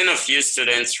seen a few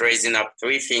students raising up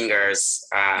 3 fingers,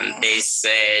 and they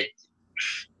said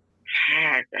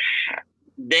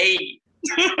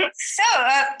So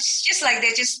just like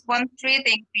they just want 3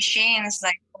 things to change,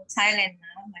 like for Thailand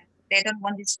now, like they don't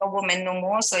want this government no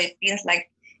more. So it feels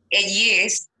like 8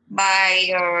 years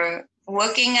by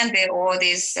working under all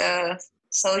this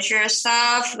social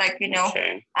stuff, like,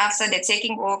 after they're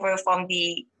taking over from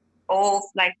the old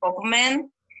like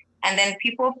government, and then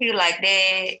people feel like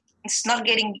it's not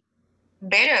getting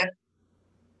better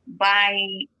by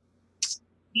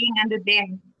being under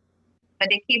them, but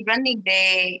they keep running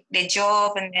their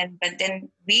job, but then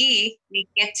we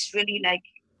get really like,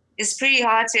 it's pretty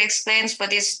hard to explain for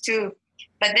this too.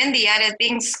 But then the other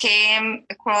things came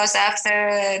across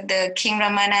after the King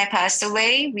Ramanai passed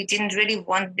away. We didn't really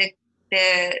want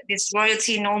this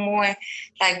royalty no more.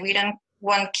 Like, we don't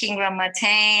want King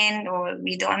Ramadan, or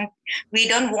we don't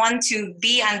want to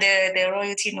be under the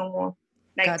royalty no more.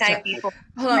 Like, Gotcha. Thai people.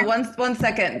 Hold on one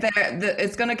second.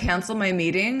 It's going to cancel my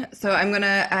meeting, so I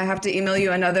have to email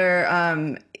you another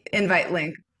invite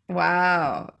link.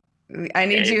 Wow. I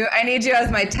need you as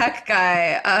my tech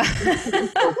guy. I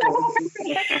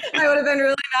would have been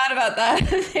really mad about that.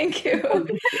 Thank you.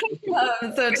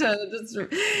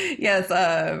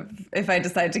 If I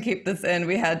decide to keep this in,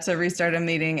 we had to restart a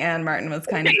meeting, and Martin was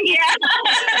kind of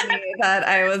that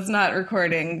I was not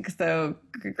recording. So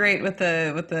great with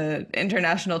the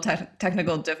international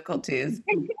technical difficulties.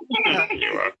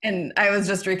 And I was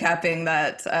just recapping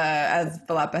that, as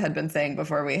Valapa had been saying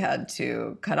before we had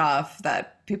to cut off,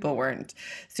 that people weren't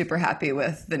super happy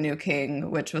with the new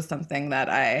king, which was something that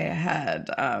I had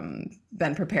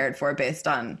been prepared for based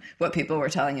on what people were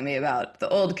telling me about the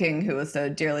old king, who was so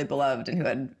dearly beloved and who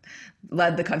had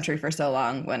led the country for so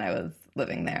long when I was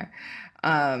living there.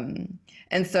 And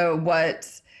so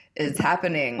what is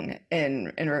happening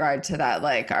in regard to that?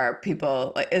 Like, are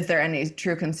people, like, is there any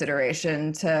true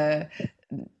consideration to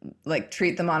like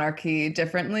treat the monarchy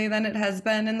differently than it has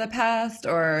been in the past,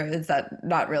 or is that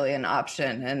not really an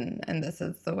option, and this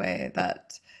is the way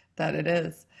that it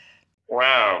is?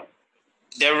 Well,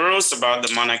 the rules about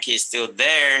the monarchy is still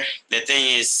there. The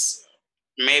thing is,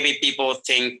 maybe people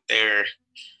think the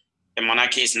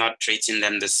monarchy is not treating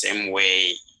them the same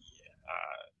way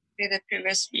The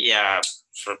previous. Yeah,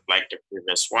 for like the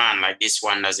previous one, like this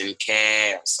one doesn't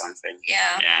care or something.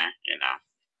 Yeah,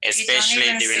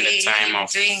 especially during the time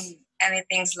of doing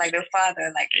anything like the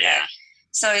father, like that.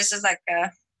 So it's just like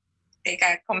they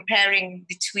got comparing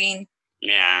between.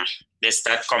 Yeah, they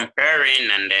start comparing,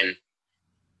 and then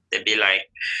they be like,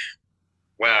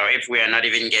 well, if we are not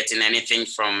even getting anything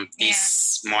from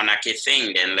this monarchy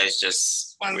thing, then let's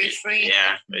just be free.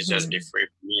 Yeah, let's just be free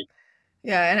from it.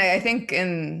 Yeah, and I think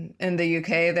in the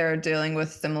UK they're dealing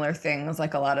with similar things.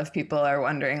 Like, a lot of people are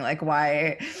wondering, like,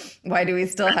 why do we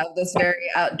still have this very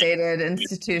outdated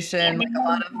institution? Like, a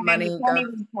lot of money. We can't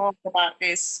even talk about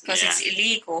this because it's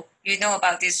illegal. You know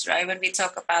about this, right? When we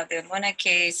talk about the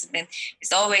monarchies, then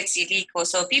it's always illegal.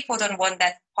 So people don't want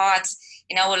that part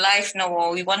in our life.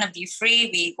 No, we want to be free.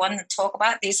 We want to talk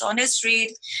about this on the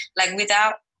street, like,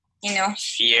 without,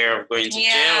 fear of going to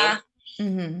jail.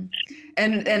 Mm-hmm.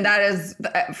 And that is,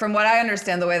 from what I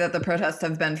understand, the way that the protests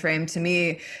have been framed to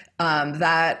me,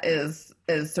 that is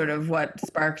sort of what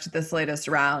sparked this latest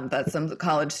round, that some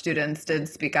college students did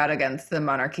speak out against the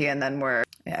monarchy and then were,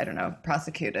 I don't know,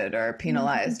 prosecuted or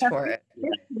penalized for it.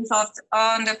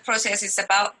 On the process, it's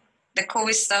about the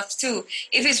COVID stuff too.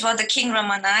 If it's for the King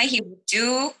Ramanai, he would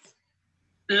do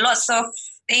lots of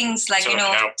things, like, to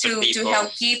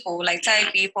help people, like Thai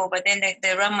people. But then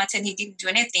the Ramadan, he didn't do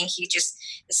anything. He just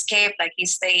escaped. Like, he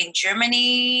stayed in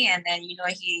Germany, and then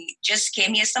he just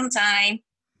came here sometime.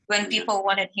 when people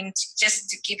wanted him just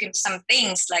to give him some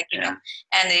things, like, you know,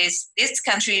 and this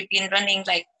country been running,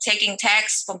 like taking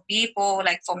tax from people,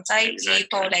 like from Thai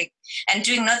people, like, and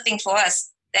doing nothing for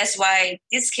us. That's why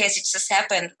this case, it just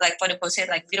happened, like for the protest,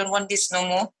 like we don't want this no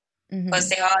more, because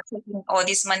they are taking all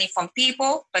this money from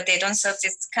people, but they don't serve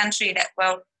this country that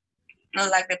well, not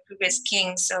like the previous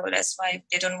king. So that's why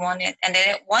they don't want it. And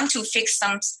they want to fix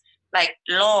some like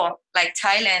law, like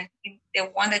Thailand. They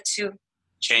wanted to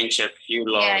change a few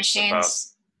laws. Yeah, change.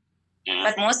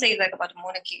 But mostly it's like about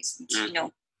monarchies, you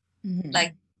know,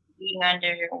 like being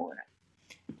under, or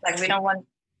like we don't want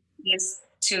this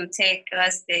to take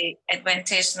us the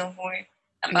advantage no more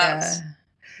about. Yeah.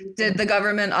 Did the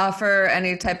government offer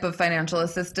any type of financial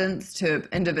assistance to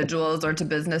individuals or to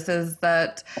businesses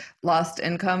that lost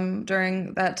income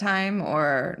during that time,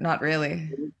 or not really?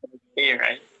 Yeah,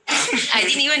 right. I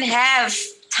didn't even have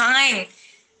time.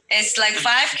 It's like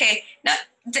 5K. No,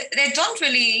 they don't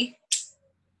really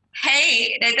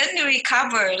pay. They don't really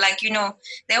cover. Like, you know,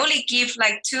 they only give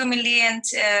like 2 million,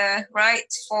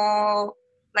 right, for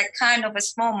like kind of a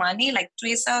small money, like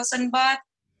 3,000 baht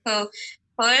per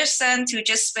person to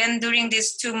just spend during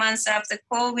these 2 months after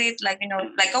COVID. Like, you know,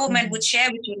 like government would share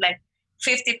with you like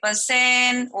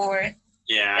 50%, or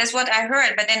that's what I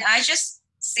heard. But then I just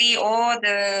see all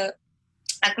the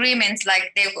agreements,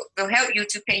 like they will help you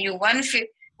to pay you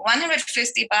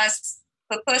 150 baht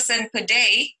per person per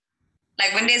day.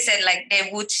 Like when they said like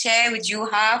they would share with you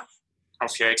half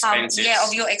of your expenses.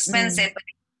 Of your expenses, but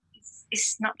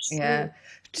it's not true. Yeah.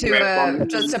 To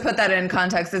just to put that in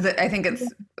context, is it? I think it's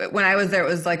when I was there, it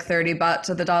was like 30 baht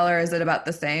to the dollar. Is it about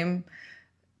the same?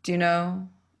 Do you know?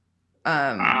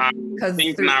 I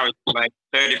think now it's like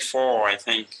 34. I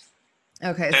think.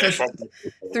 Okay, so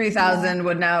 3,000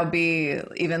 would now be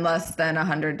even less than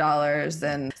 $100,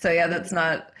 and so yeah, it's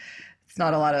not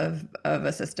a lot of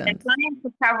assistance. They're trying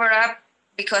to cover up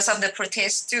because of the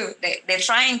protests too. They're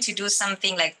trying to do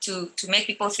something like to make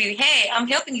people feel, hey, I'm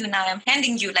helping you now. I'm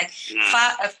handing you like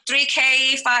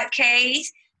 3K, 5K,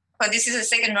 but this is a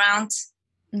second round,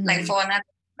 like for another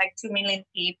like 2 million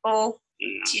people.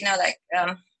 You know, like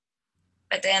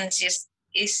but then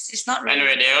it's not really.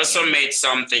 Anyway, they also made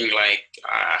something like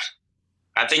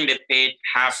I think they paid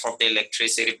half of the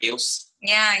electricity bills.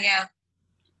 Yeah.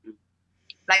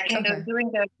 Like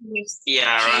during the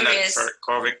around that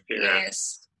COVID period.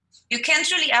 Yes, you can't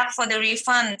really ask for the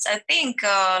refunds. I think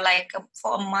like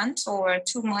for a month or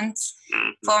 2 months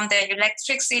from the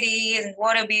electricity and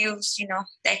water bills. You know,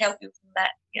 they help you from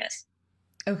that. Yes.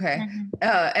 Okay.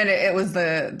 And it was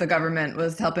the government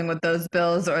was helping with those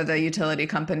bills, or the utility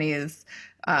companies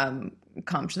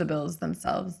comped the bills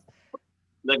themselves?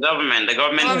 The government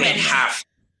paid half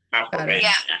of it.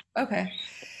 Yeah. Okay.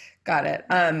 Got it.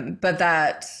 But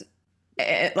that,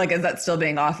 like, is that still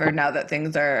being offered now that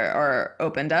things are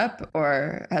opened up,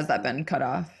 or has that been cut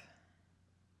off?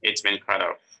 It's been cut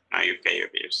off. Now you pay your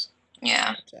bills.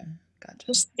 Yeah. Gotcha.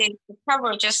 Just they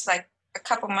cover just like a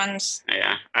couple months.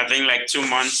 Yeah, I think like 2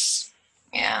 months.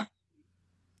 Yeah.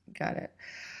 Got it.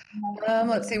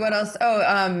 Let's see what else.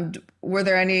 Were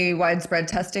there any widespread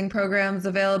testing programs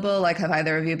available? Like, have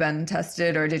either of you been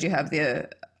tested, or did you have the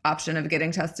option of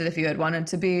getting tested if you had wanted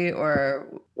to be? Or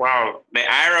wow, the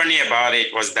irony about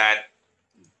it was that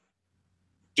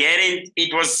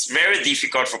it was very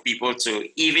difficult for people to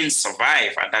even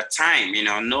survive at that time. You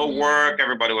know, no work,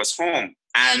 everybody was home,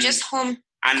 and just home.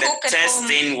 And the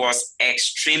testing was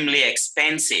extremely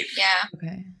expensive. Yeah.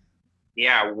 Okay.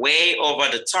 Yeah, way over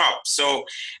the top. So,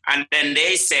 and then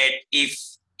they said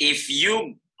if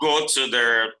you go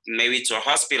to maybe to a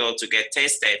hospital to get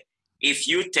tested, if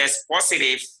you test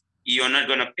positive, you're not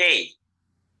gonna pay.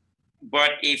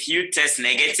 But if you test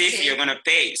negative, you're gonna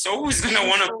pay. So who's gonna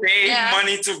want to pay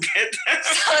money to get that?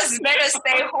 So it's better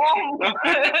stay home.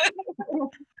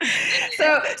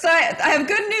 So I have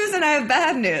good news and I have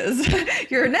bad news.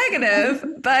 You're negative,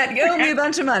 but you owe me a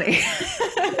bunch of money.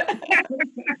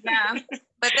 Yeah,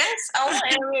 but that's our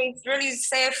area is really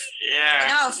safe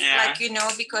enough. Like, you know,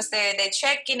 because they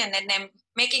check in and then they're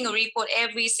making a report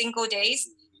every single day,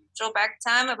 throwback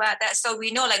time about that. So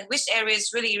we know like which area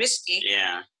is really risky.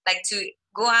 Yeah. Like to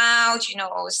go out, you know,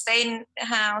 or stay in the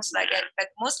house, like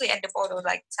mostly at the border,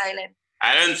 like Thailand.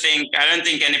 I don't think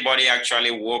anybody actually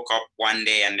woke up one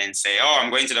day and then say, "Oh, I'm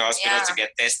going to the hospital to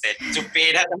get tested to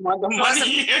pay that amount of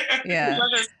money." Yeah.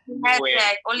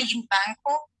 Like only in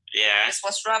Bangkok. Yeah. It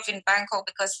was rough in Bangkok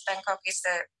because Bangkok is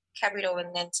the capital,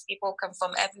 and then people come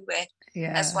from everywhere.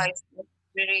 Yeah. That's why it's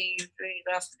really, really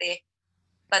rough there.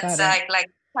 But like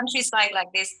countryside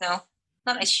like this, no,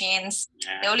 not a chance.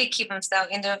 Yeah. They only keep themselves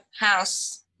in the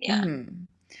house. Yeah.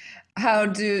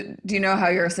 Do you know how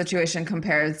your situation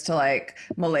compares to like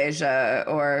Malaysia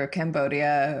or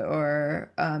Cambodia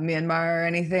or Myanmar or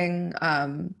anything?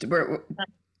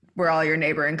 Were all your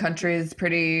neighboring countries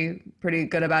pretty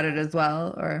good about it as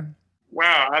well, or?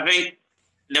 Well, I think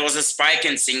there was a spike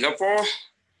in Singapore.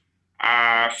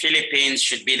 Philippines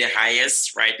should be the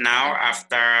highest right now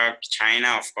after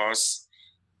China, of course.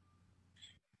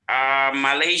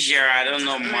 Malaysia, I don't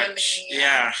know much. Really,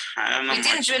 Yeah, I don't know we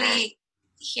much. didn't really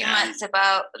hear Yeah. much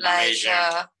about like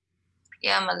Malaysia.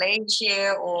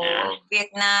 Malaysia or Yeah.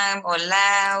 Vietnam or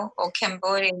Laos or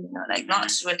Cambodia, like not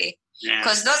really, Yeah.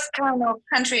 because those kind of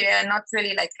countries are not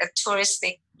really like a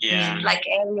touristic Yeah. like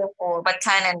area for, but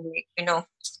Thailand,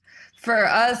 For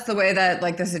us, the way that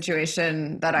like the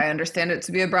situation that I understand it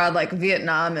to be abroad, like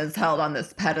Vietnam is held on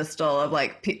this pedestal of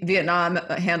like Vietnam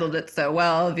handled it so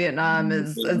well. Vietnam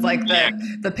is like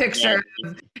the picture.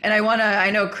 Yeah. And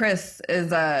I know Chris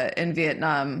is in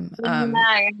Vietnam. So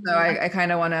I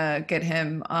kind of want to get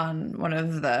him on one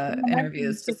of the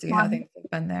interviews to see how things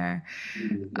have been there.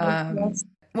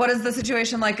 What is the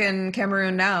situation like in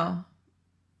Cameroon now?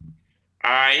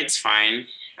 It's fine.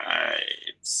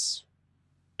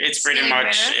 It's pretty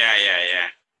much better? yeah.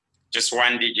 Just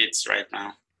one digits right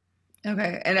now.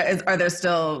 Okay. And are there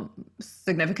still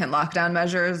significant lockdown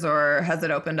measures, or has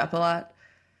it opened up a lot?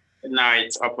 No,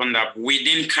 it's opened up.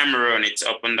 Within Cameroon, it's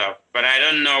opened up. But I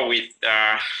don't know with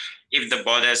if the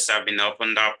borders have been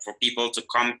opened up for people to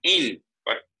come in.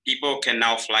 But people can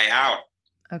now fly out.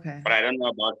 Okay. But I don't know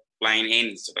about flying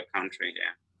into the country.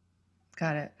 Yeah.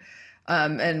 Got it.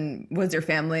 And was your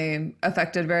family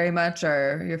affected very much,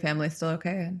 or your family still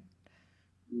okay?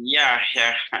 Yeah.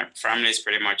 My family is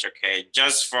pretty much okay.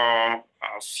 Just for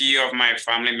a few of my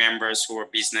family members who were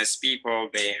business people,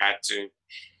 they had to,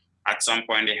 at some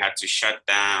point, they had to shut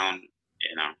down,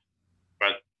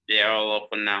 but they're all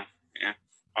open now. Yeah,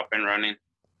 up and running.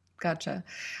 Gotcha.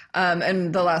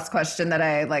 And the last question that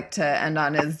I like to end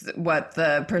on is what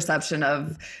the perception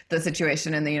of the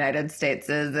situation in the United States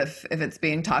is, if it's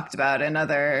being talked about in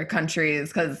other countries,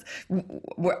 because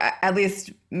at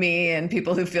least me and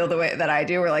people who feel the way that I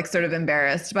do, we're like sort of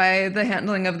embarrassed by the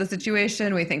handling of the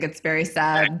situation. We think it's very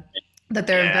sad that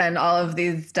there have been all of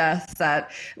these deaths there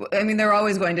are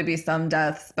always going to be some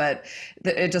deaths, but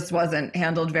it just wasn't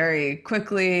handled very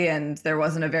quickly, and there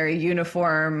wasn't a very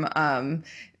uniform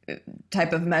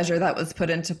type of measure that was put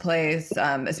into place.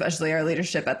 Especially our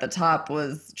leadership at the top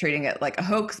was treating it like a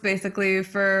hoax basically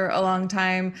for a long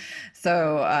time.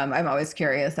 So I'm always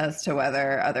curious as to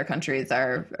whether other countries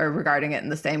are regarding it in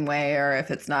the same way, or if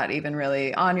it's not even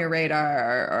really on your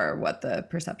radar, or what the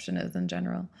perception is in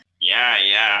general.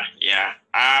 Yeah.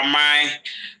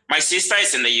 My sister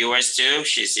is in the US too.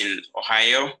 She's in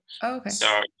Ohio. Oh, okay. So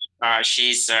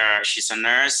she's a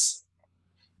nurse.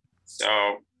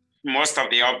 So most of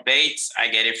the updates I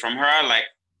get it from her. Like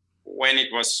when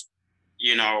it was,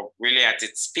 really at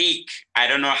its peak. I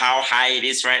don't know how high it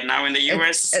is right now in the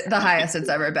US. It's the highest it's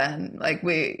ever been. Like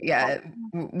I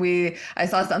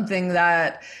saw something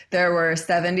that there were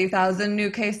 70,000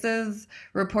 new cases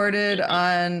reported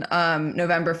on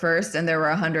November 1st, and there were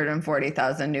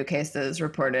 140,000 new cases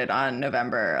reported on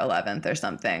November 11th or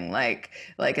something. Like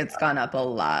it's gone up a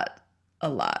lot.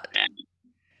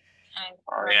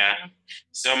 Yeah.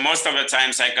 So most of the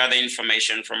times I got the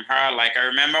information from her. Like I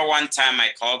remember one time I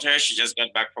called her, she just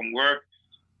got back from work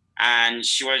and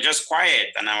she was just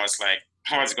quiet. And I was like,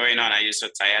 what's going on? Are you so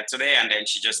tired today? And then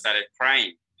she just started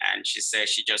crying. And she said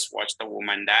she just watched a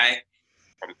woman die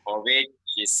from COVID.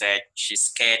 She said she's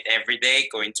scared every day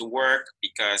going to work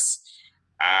because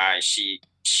she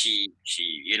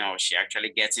actually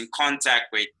gets in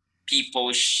contact with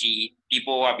people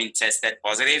who have been tested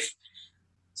positive.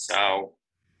 So,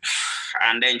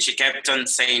 and then she kept on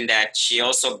saying that she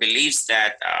also believes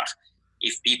that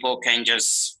if people can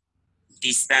just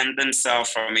distance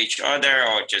themselves from each other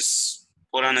or just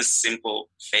put on a simple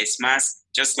face mask,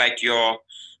 just like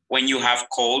when you have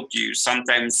cold, you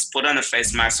sometimes put on a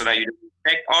face mask so that you don't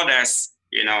infect others,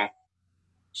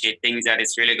 she thinks that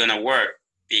it's really going to work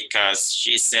because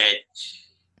she said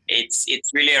it's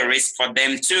really a risk for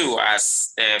them too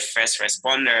as the first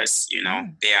responders,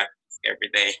 they are every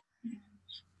day.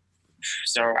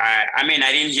 So I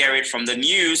didn't hear it from the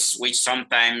news, which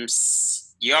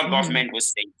sometimes your government will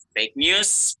say fake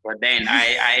news, but then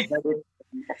I heard it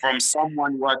from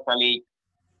someone who actually,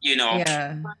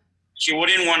 she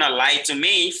wouldn't want to lie to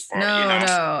me for,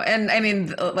 No. And I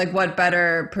mean, like, what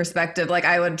better perspective? Like,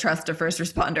 I would trust a first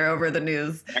responder over the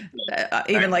news,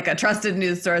 even like a trusted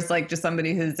news source, like just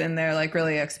somebody who's in there, like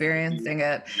really experiencing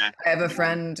it. I have a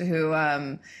friend who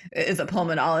is a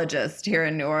pulmonologist here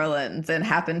in New Orleans and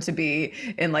happened to be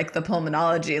in like the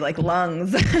pulmonology, like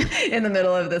lungs, in the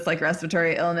middle of this like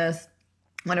respiratory illness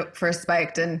when it first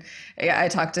spiked. And I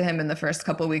talked to him in the first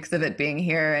couple of weeks of it being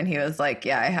here, and he was like,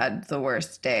 yeah, I had the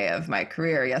worst day of my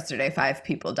career yesterday. 5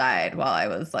 people died while I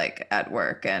was like at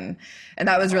work. And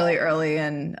that was really early.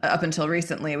 And up until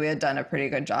recently, we had done a pretty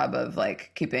good job of like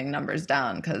keeping numbers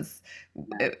down, because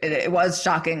it was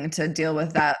shocking to deal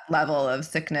with that level of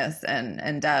sickness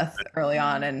and death early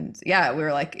on. And yeah, we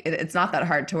were like, it's not that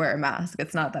hard to wear a mask.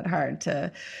 It's not that hard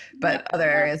to, but other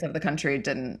areas of the country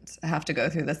didn't have to go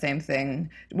through the same thing.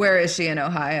 Where is she in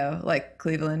Ohio? Like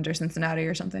Cleveland or Cincinnati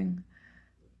or something?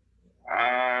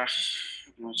 I'm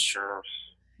not sure.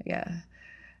 Yeah.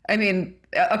 I mean,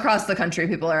 across the country,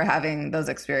 people are having those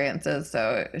experiences.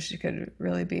 So she could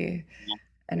really be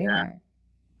anywhere.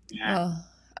 Yeah.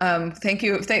 Well, thank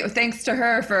you. Thanks to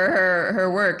her for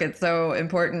her work. It's so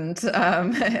important,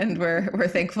 and we're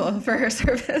thankful for her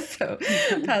service. So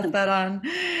pass that on.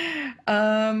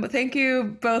 Thank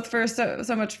you both for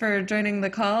so much for joining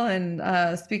the call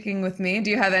and speaking with me.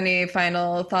 Do you have any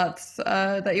final thoughts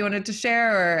that you wanted to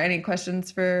share, or any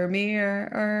questions for me,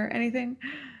 or anything?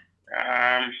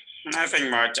 Nothing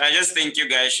much. I just think you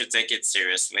guys should take it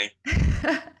seriously.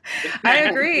 I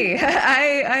agree.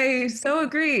 I so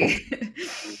agree.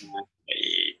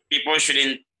 People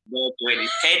shouldn't go to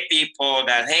educate people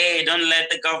that, hey, don't let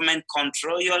the government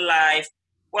control your life.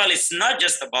 Well, it's not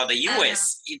just about the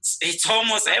US. It's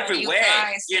almost everywhere,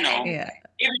 Yeah.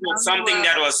 If it was something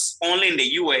that was only in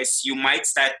the US, you might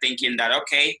start thinking that,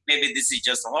 okay, maybe this is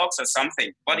just a hoax or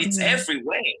something. But it's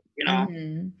everywhere,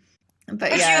 Mm-hmm.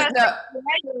 But yeah,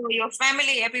 your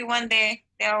family, everyone,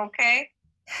 they're okay.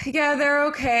 Yeah, they're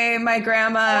okay. My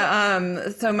grandma,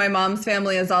 so my mom's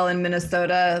family is all in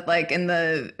Minnesota, like in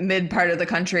the mid part of the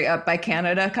country up by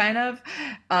Canada, kind of.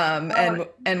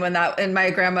 And my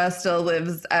grandma still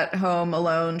lives at home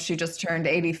alone. She just turned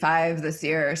 85 this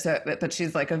year. So, but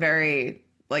she's like a very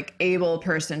like able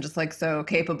person, just like so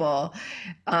capable.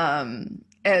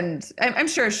 And I'm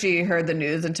sure she heard the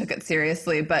news and took it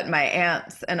seriously, but my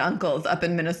aunts and uncles up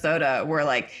in Minnesota were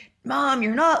like, Mom,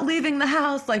 you're not leaving the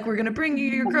house. Like, we're going to bring you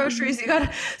your groceries. You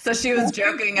gotta. So she was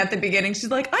joking at the beginning.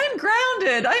 She's like, I'm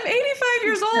grounded. I'm 85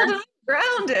 years old and I'm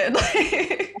grounded.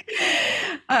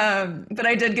 But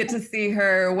I did get to see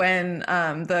her when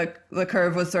the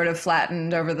curve was sort of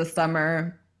flattened over the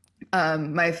summer.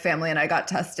 My family and I got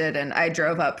tested, and I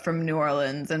drove up from New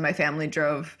Orleans, and my family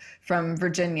drove from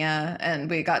Virginia, and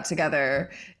we got together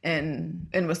in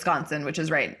Wisconsin, which is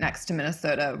right next to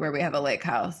Minnesota, where we have a lake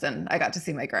house, and I got to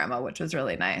see my grandma, which was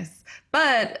really nice.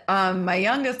 But my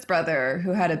youngest brother,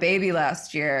 who had a baby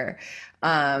last year,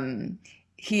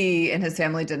 he and his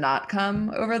family did not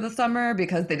come over the summer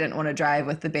because they didn't want to drive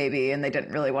with the baby and they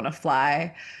didn't really want to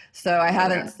fly. So I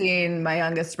haven't seen my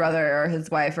youngest brother or his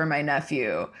wife or my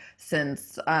nephew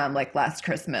since like last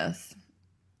Christmas.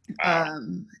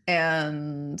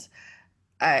 And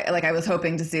I was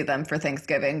hoping to see them for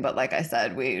Thanksgiving, but like I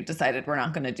said, we decided we're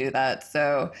not going to do that.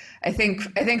 So I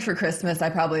think for Christmas, I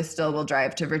probably still will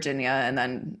drive to Virginia and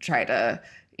then try to,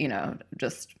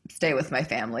 just stay with my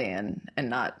family and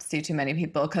not see too many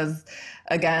people. Because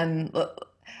again,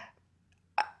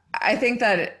 I think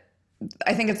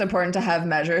it's important to have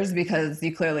measures, because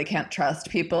you clearly can't trust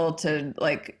people to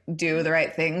like do the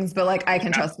right things, but like I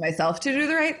can trust myself to do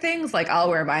the right things. Like I'll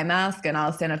wear my mask and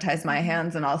I'll sanitize my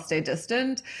hands and I'll stay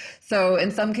distant. So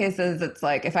in some cases it's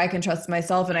like, if I can trust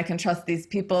myself and I can trust these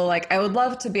people, like I would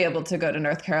love to be able to go to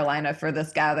North Carolina for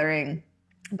this gathering.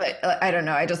 But I don't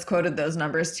know. I just quoted those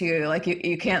numbers to you. Like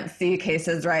you can't see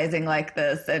cases rising like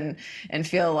this and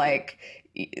feel like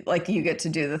you get to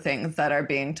do the things that are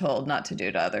being told not to do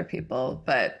to other people.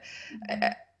 But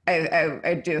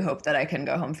I do hope that I can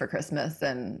go home for Christmas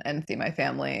and see my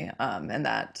family, and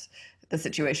that the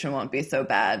situation won't be so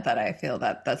bad that I feel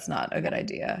that that's not a good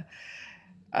idea.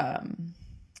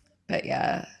 But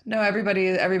yeah, no,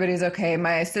 everybody's okay.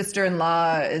 My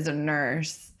sister-in-law is a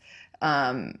nurse.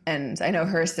 And I know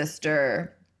her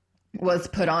sister was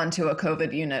put onto a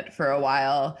COVID unit for a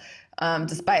while,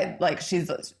 despite like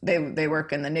they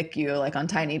work in the NICU, like on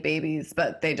tiny babies,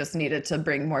 but they just needed to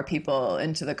bring more people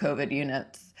into the COVID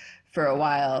units for a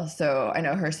while. So I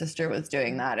know her sister was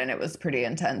doing that, and it was pretty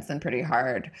intense and pretty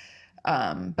hard.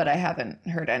 But I haven't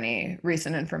heard any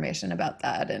recent information about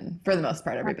that. And for the most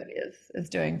part, everybody is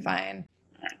doing fine.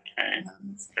 Okay,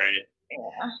 that's great.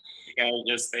 You guys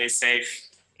just stay safe.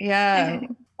 Yeah.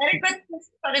 Very good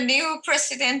for the new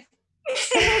president.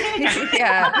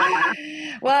 Yeah.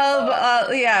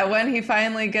 Well, yeah, when he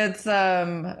finally gets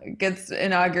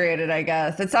inaugurated, I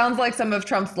guess. It sounds like some of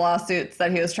Trump's lawsuits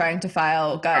that he was trying to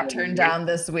file got turned down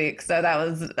this week, so that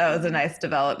was a nice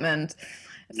development.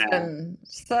 It's been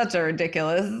such a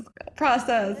ridiculous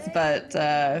process, but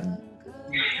Yeah,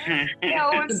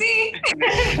 we'll see.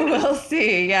 we'll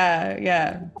see.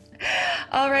 Yeah.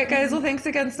 All right, guys. Well, thanks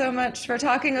again so much for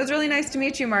talking. It was really nice to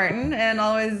meet you, Martin, and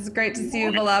always great to see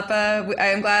you, Vilapa. I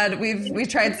am glad we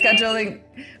tried scheduling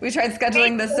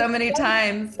this so many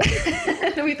times.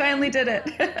 We finally did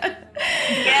it.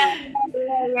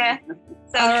 Yeah.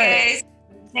 It's okay.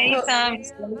 Anytime.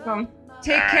 Just welcome.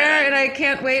 Take care, and I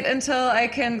can't wait until I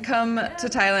can come to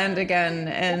Thailand again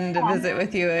and visit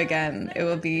with you again. It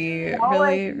will be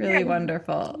really, really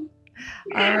wonderful.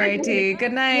 All righty.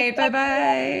 Good night.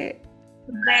 Bye-bye.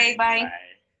 Bye.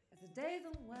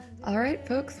 All right,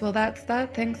 folks. Well, that's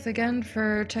that. Thanks again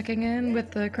for checking in with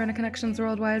the Corona Connections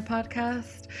Worldwide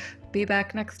podcast. Be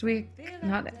back next week.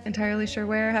 Not entirely sure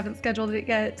where. Haven't scheduled it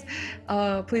yet.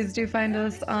 Please do find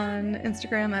us on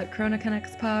Instagram at Corona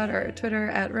Connects Pod or Twitter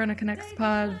at Rona Connects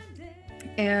Pod.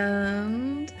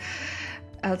 And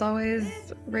as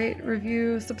always, rate,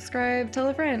 review, subscribe, tell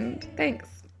a friend. Thanks.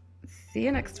 See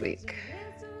you next week.